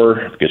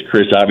 4, because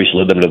Chris obviously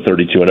led them to the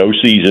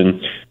 32-0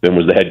 season, then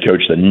was the head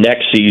coach the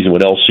next season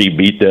when LC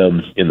beat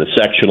them in the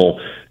sectional,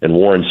 and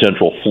Warren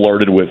Central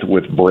flirted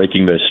with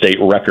breaking the state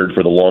record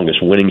for the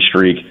longest winning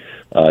streak.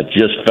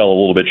 Just fell a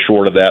little bit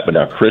short of that, but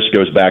now Chris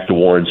goes back to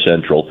Warren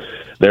Central.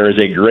 There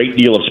is a great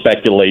deal of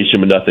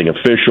speculation, but nothing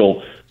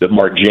official, that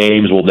Mark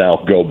James will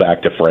now go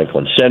back to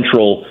Franklin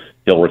Central.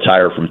 He'll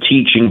retire from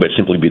teaching, but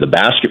simply be the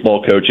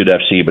basketball coach at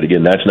FC. But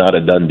again, that's not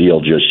a done deal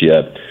just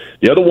yet.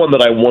 The other one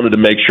that I wanted to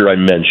make sure I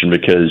mentioned,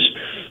 because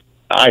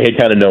I had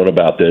kind of known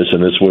about this,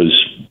 and this was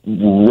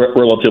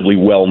relatively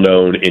well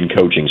known in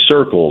coaching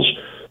circles,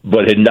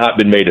 but had not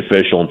been made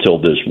official until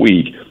this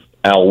week.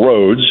 Al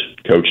Rhodes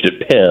coached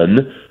at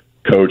Penn,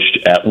 coached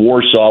at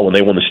Warsaw when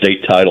they won the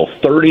state title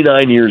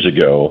 39 years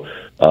ago.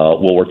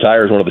 Will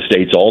retire as one of the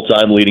state's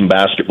all-time leading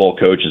basketball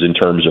coaches in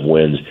terms of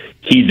wins.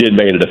 He did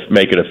make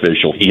it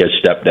official. He has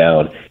stepped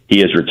down.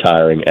 He is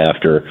retiring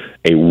after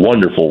a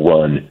wonderful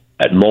run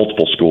at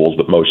multiple schools,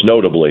 but most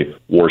notably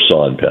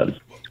Warsaw and Penn.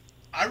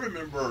 I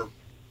remember,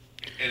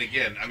 and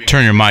again, I mean,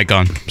 turn your mic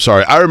on.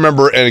 Sorry, I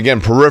remember, and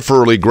again,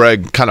 peripherally,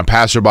 Greg, kind of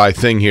passerby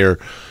thing here.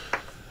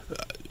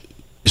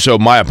 So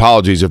my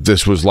apologies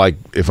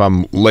if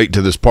I'm late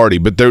to this party,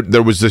 but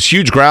there was this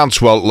huge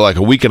groundswell like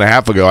a week and a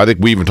half ago. I think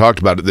we even talked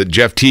about it, that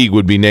Jeff Teague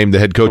would be named the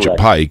head coach at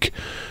Pike.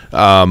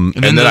 And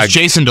then there's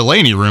Jason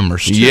Delaney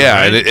rumors too.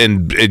 Yeah, right?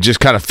 and it just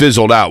kind of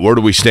fizzled out. Where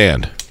do we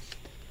stand?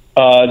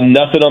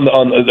 Nothing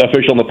on the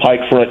official on the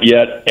Pike front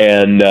yet,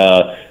 and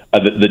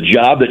the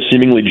job that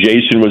seemingly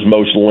Jason was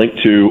most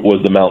linked to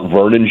was the Mount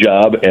Vernon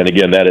job, and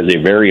again, that is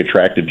a very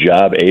attractive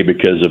job,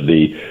 because of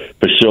the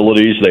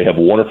facilities. They have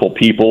wonderful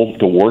people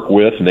to work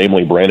with,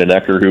 namely Brandon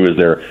Ecker, who is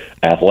their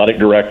athletic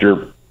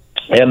director,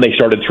 and they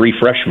started 3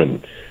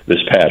 freshmen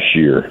this past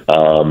year,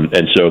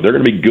 and so they're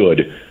going to be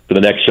good for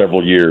the next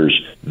several years.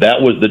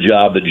 That was the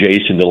job that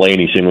Jason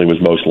Delaney seemingly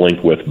was most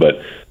linked with,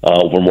 but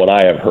from what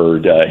I have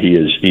heard, he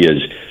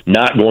is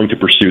not going to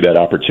pursue that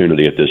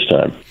opportunity at this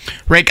time.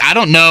 Rick, I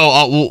don't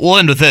know. We'll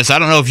end with this. I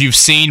don't know if you've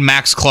seen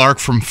Max Clark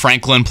from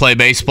Franklin play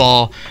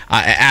baseball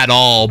at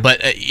all,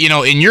 but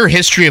in your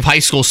history of high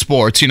school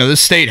sports, this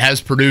state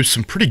has produced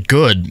some pretty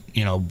good,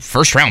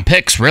 first-round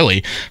picks,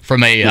 really,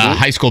 from a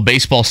high school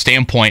baseball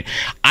standpoint.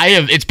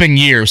 It's been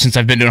years since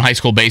I've been to a high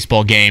school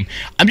baseball game.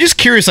 I'm just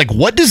curious,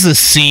 what does the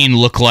scene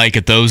look like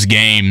at those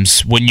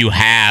games when you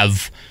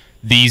have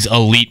these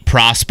elite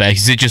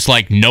prospects? Is it just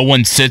no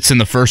one sits in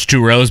the first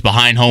 2 rows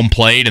behind home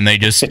plate and they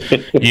just,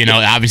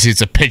 obviously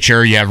it's a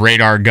pitcher, you have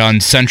radar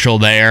gun central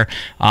there,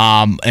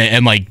 and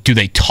do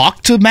they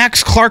talk to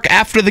Max Clark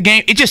after the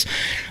game?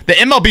 The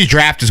MLB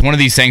draft is one of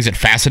these things that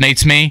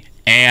fascinates me,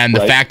 and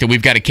the fact that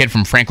we've got a kid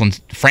from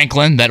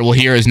Franklin that will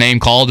hear his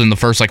name called in the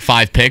first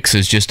 5 picks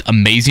is just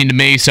amazing to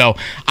me. So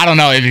I don't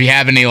know if you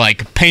have any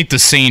paint the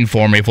scene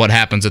for me of what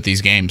happens at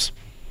these games.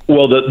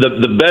 Well,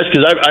 the best,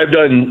 because I've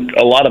done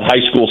a lot of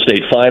high school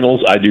state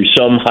finals. I do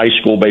some high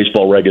school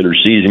baseball regular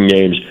season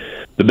games.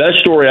 The best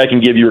story I can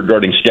give you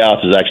regarding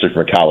scouts is actually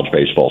from a college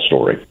baseball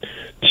story.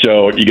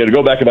 So you got to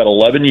go back about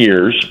 11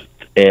 years,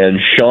 and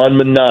Sean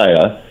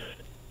Mania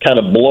kind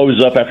of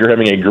blows up after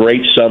having a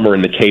great summer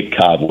in the Cape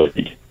Cod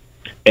League.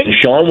 And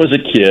Sean was a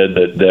kid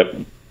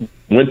that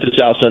went to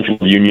South Central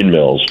Union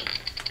Mills,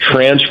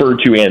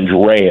 transferred to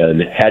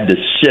Andrean, had to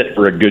sit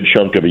for a good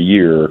chunk of a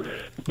year,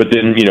 but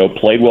then,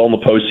 played well in the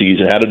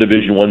postseason, had a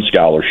Division I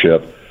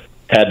scholarship,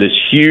 had this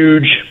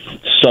huge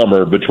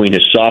summer between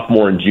his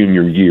sophomore and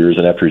junior years,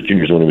 and after his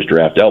juniors when he was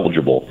draft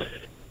eligible,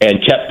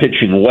 and kept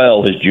pitching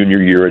well his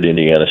junior year at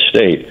Indiana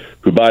State,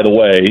 who, by the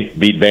way,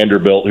 beat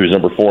Vanderbilt, who's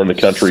number 4 in the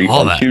country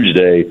on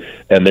Tuesday,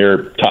 and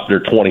they're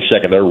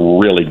 22nd. They're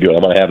really good.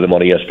 I'm going to have them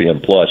on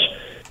ESPN Plus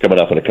coming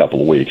up in a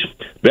couple of weeks.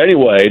 But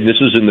anyway, this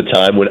is in the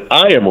time when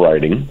I am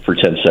writing for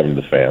 1070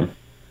 The Fan,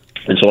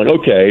 and so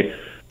okay,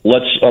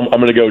 I'm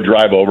going to go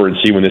drive over and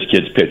see when this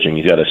kid's pitching.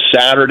 He's got a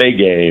Saturday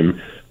game.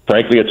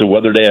 Frankly, it's a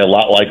weather day a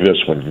lot like this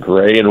one,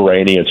 gray and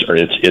rainy.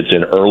 It's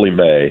in early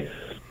May.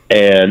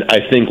 And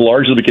I think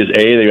largely because,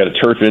 A, they got a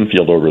turf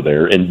infield over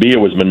there, and B, it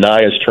was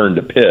Mania's turn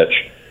to pitch.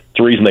 It's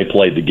the reason they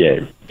played the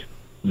game.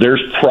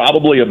 There's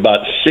probably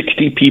about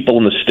 60 people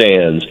in the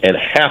stands, and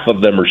half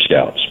of them are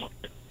scouts.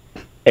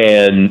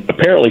 And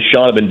apparently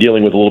Sean had been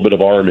dealing with a little bit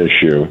of arm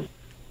issue.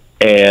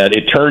 And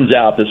it turns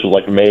out this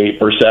was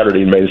first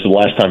Saturday in May. This is the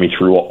last time he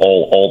threw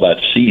all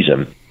that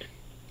season.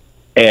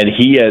 And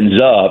he ends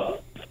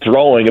up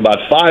throwing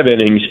about 5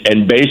 innings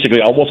and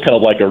basically almost kind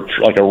of like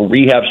a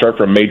rehab start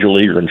for a major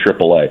leaguer in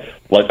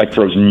AAA.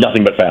 Throws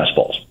nothing but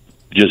fastballs.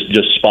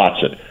 Just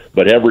spots it.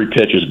 But every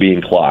pitch is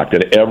being clocked,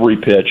 and every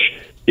pitch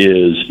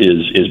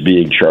is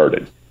being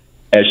charted.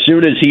 As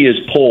soon as he is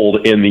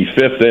pulled in the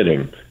 5th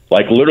inning,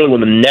 literally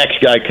when the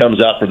next guy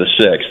comes out for the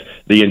 6th,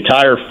 the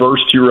entire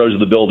first 2 rows of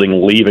the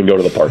building leave and go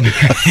to the parking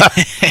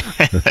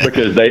lot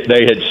because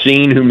they had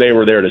seen whom they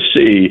were there to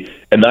see,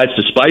 and that's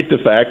despite the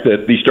fact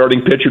that the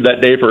starting pitcher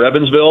that day for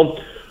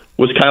Evansville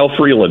was Kyle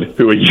Freeland,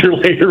 who a year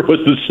later was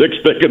the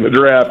 6th pick in the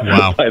draft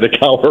by the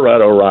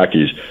Colorado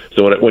Rockies.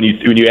 So when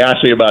you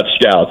ask me about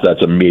scouts,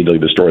 that's immediately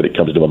the story that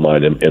comes to my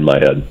mind in my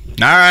head.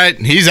 All right,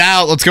 he's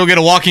out. Let's go get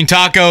a walking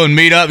taco and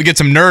meet up. Get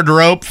some nerd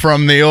rope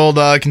from the old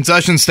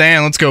concession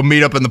stand. Let's go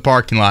meet up in the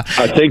parking lot.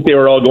 I think they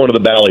were all going to the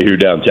Ballyhoo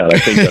downtown. I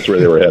think that's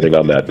where they were heading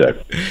on that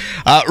day.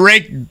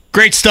 Ray,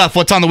 great stuff.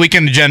 What's on the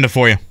weekend agenda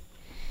for you?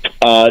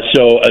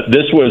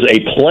 This was a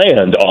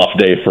planned off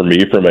day for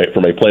me from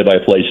a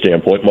play-by-play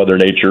standpoint. Mother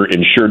Nature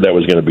ensured that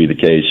was going to be the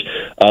case.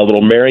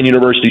 Little Marion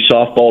University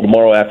softball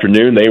tomorrow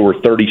afternoon. They were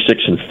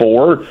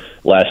 36-4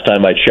 last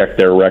time I checked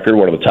their record,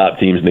 one of the top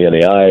teams in the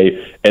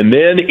NAIA. And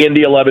then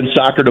Indy 11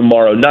 soccer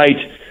tomorrow night.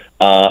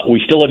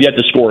 We still have yet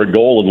to score a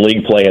goal in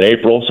league play in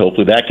April, so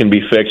hopefully that can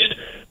be fixed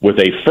with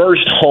a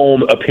first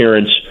home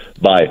appearance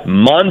by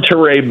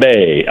Monterey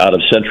Bay out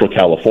of Central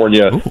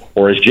California,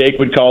 or as Jake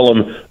would call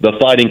them, the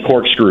Fighting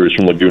Corkscrews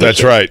from Laguna.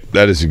 That's right.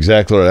 That is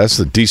exactly right. That's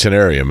a decent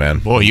area, man.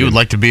 Boy, you would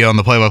like to be on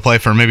the play-by-play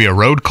for maybe a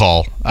road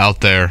call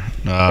out there.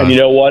 And you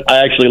know what?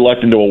 I actually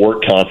lucked into a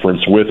work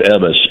conference with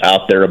Emmis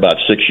out there about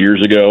 6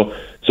 years ago,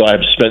 so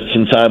I've spent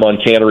some time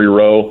on Cannery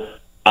Row.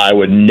 I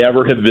would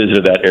never have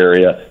visited that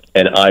area,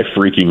 and I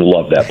freaking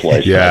love that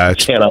place. I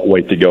cannot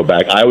wait to go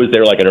back. I was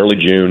there like in early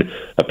June.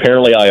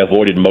 Apparently, I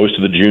avoided most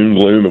of the June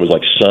gloom. It was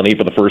like sunny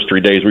for the first 3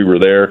 days we were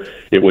there.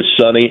 It was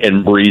sunny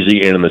and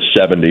breezy and in the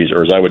 70s,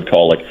 or as I would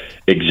call it,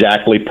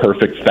 exactly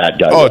perfect fat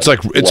guy. Oh, it's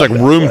like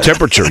room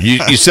temperature.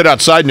 You sit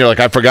outside and you're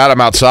like, I forgot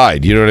I'm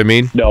outside. You know what I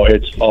mean? No,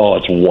 it's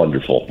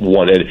wonderful.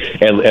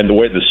 And the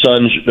way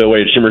the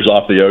way it shimmers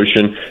off the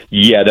ocean,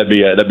 that'd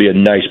be a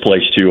nice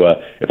place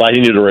to. If I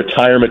needed a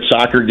retirement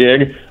soccer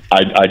gig,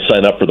 I'd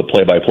sign up for the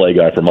play-by-play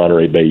guy for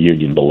Monterey Bay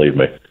Union. Believe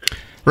me.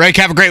 Ray,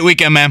 have a great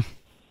weekend, man.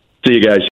 See you guys.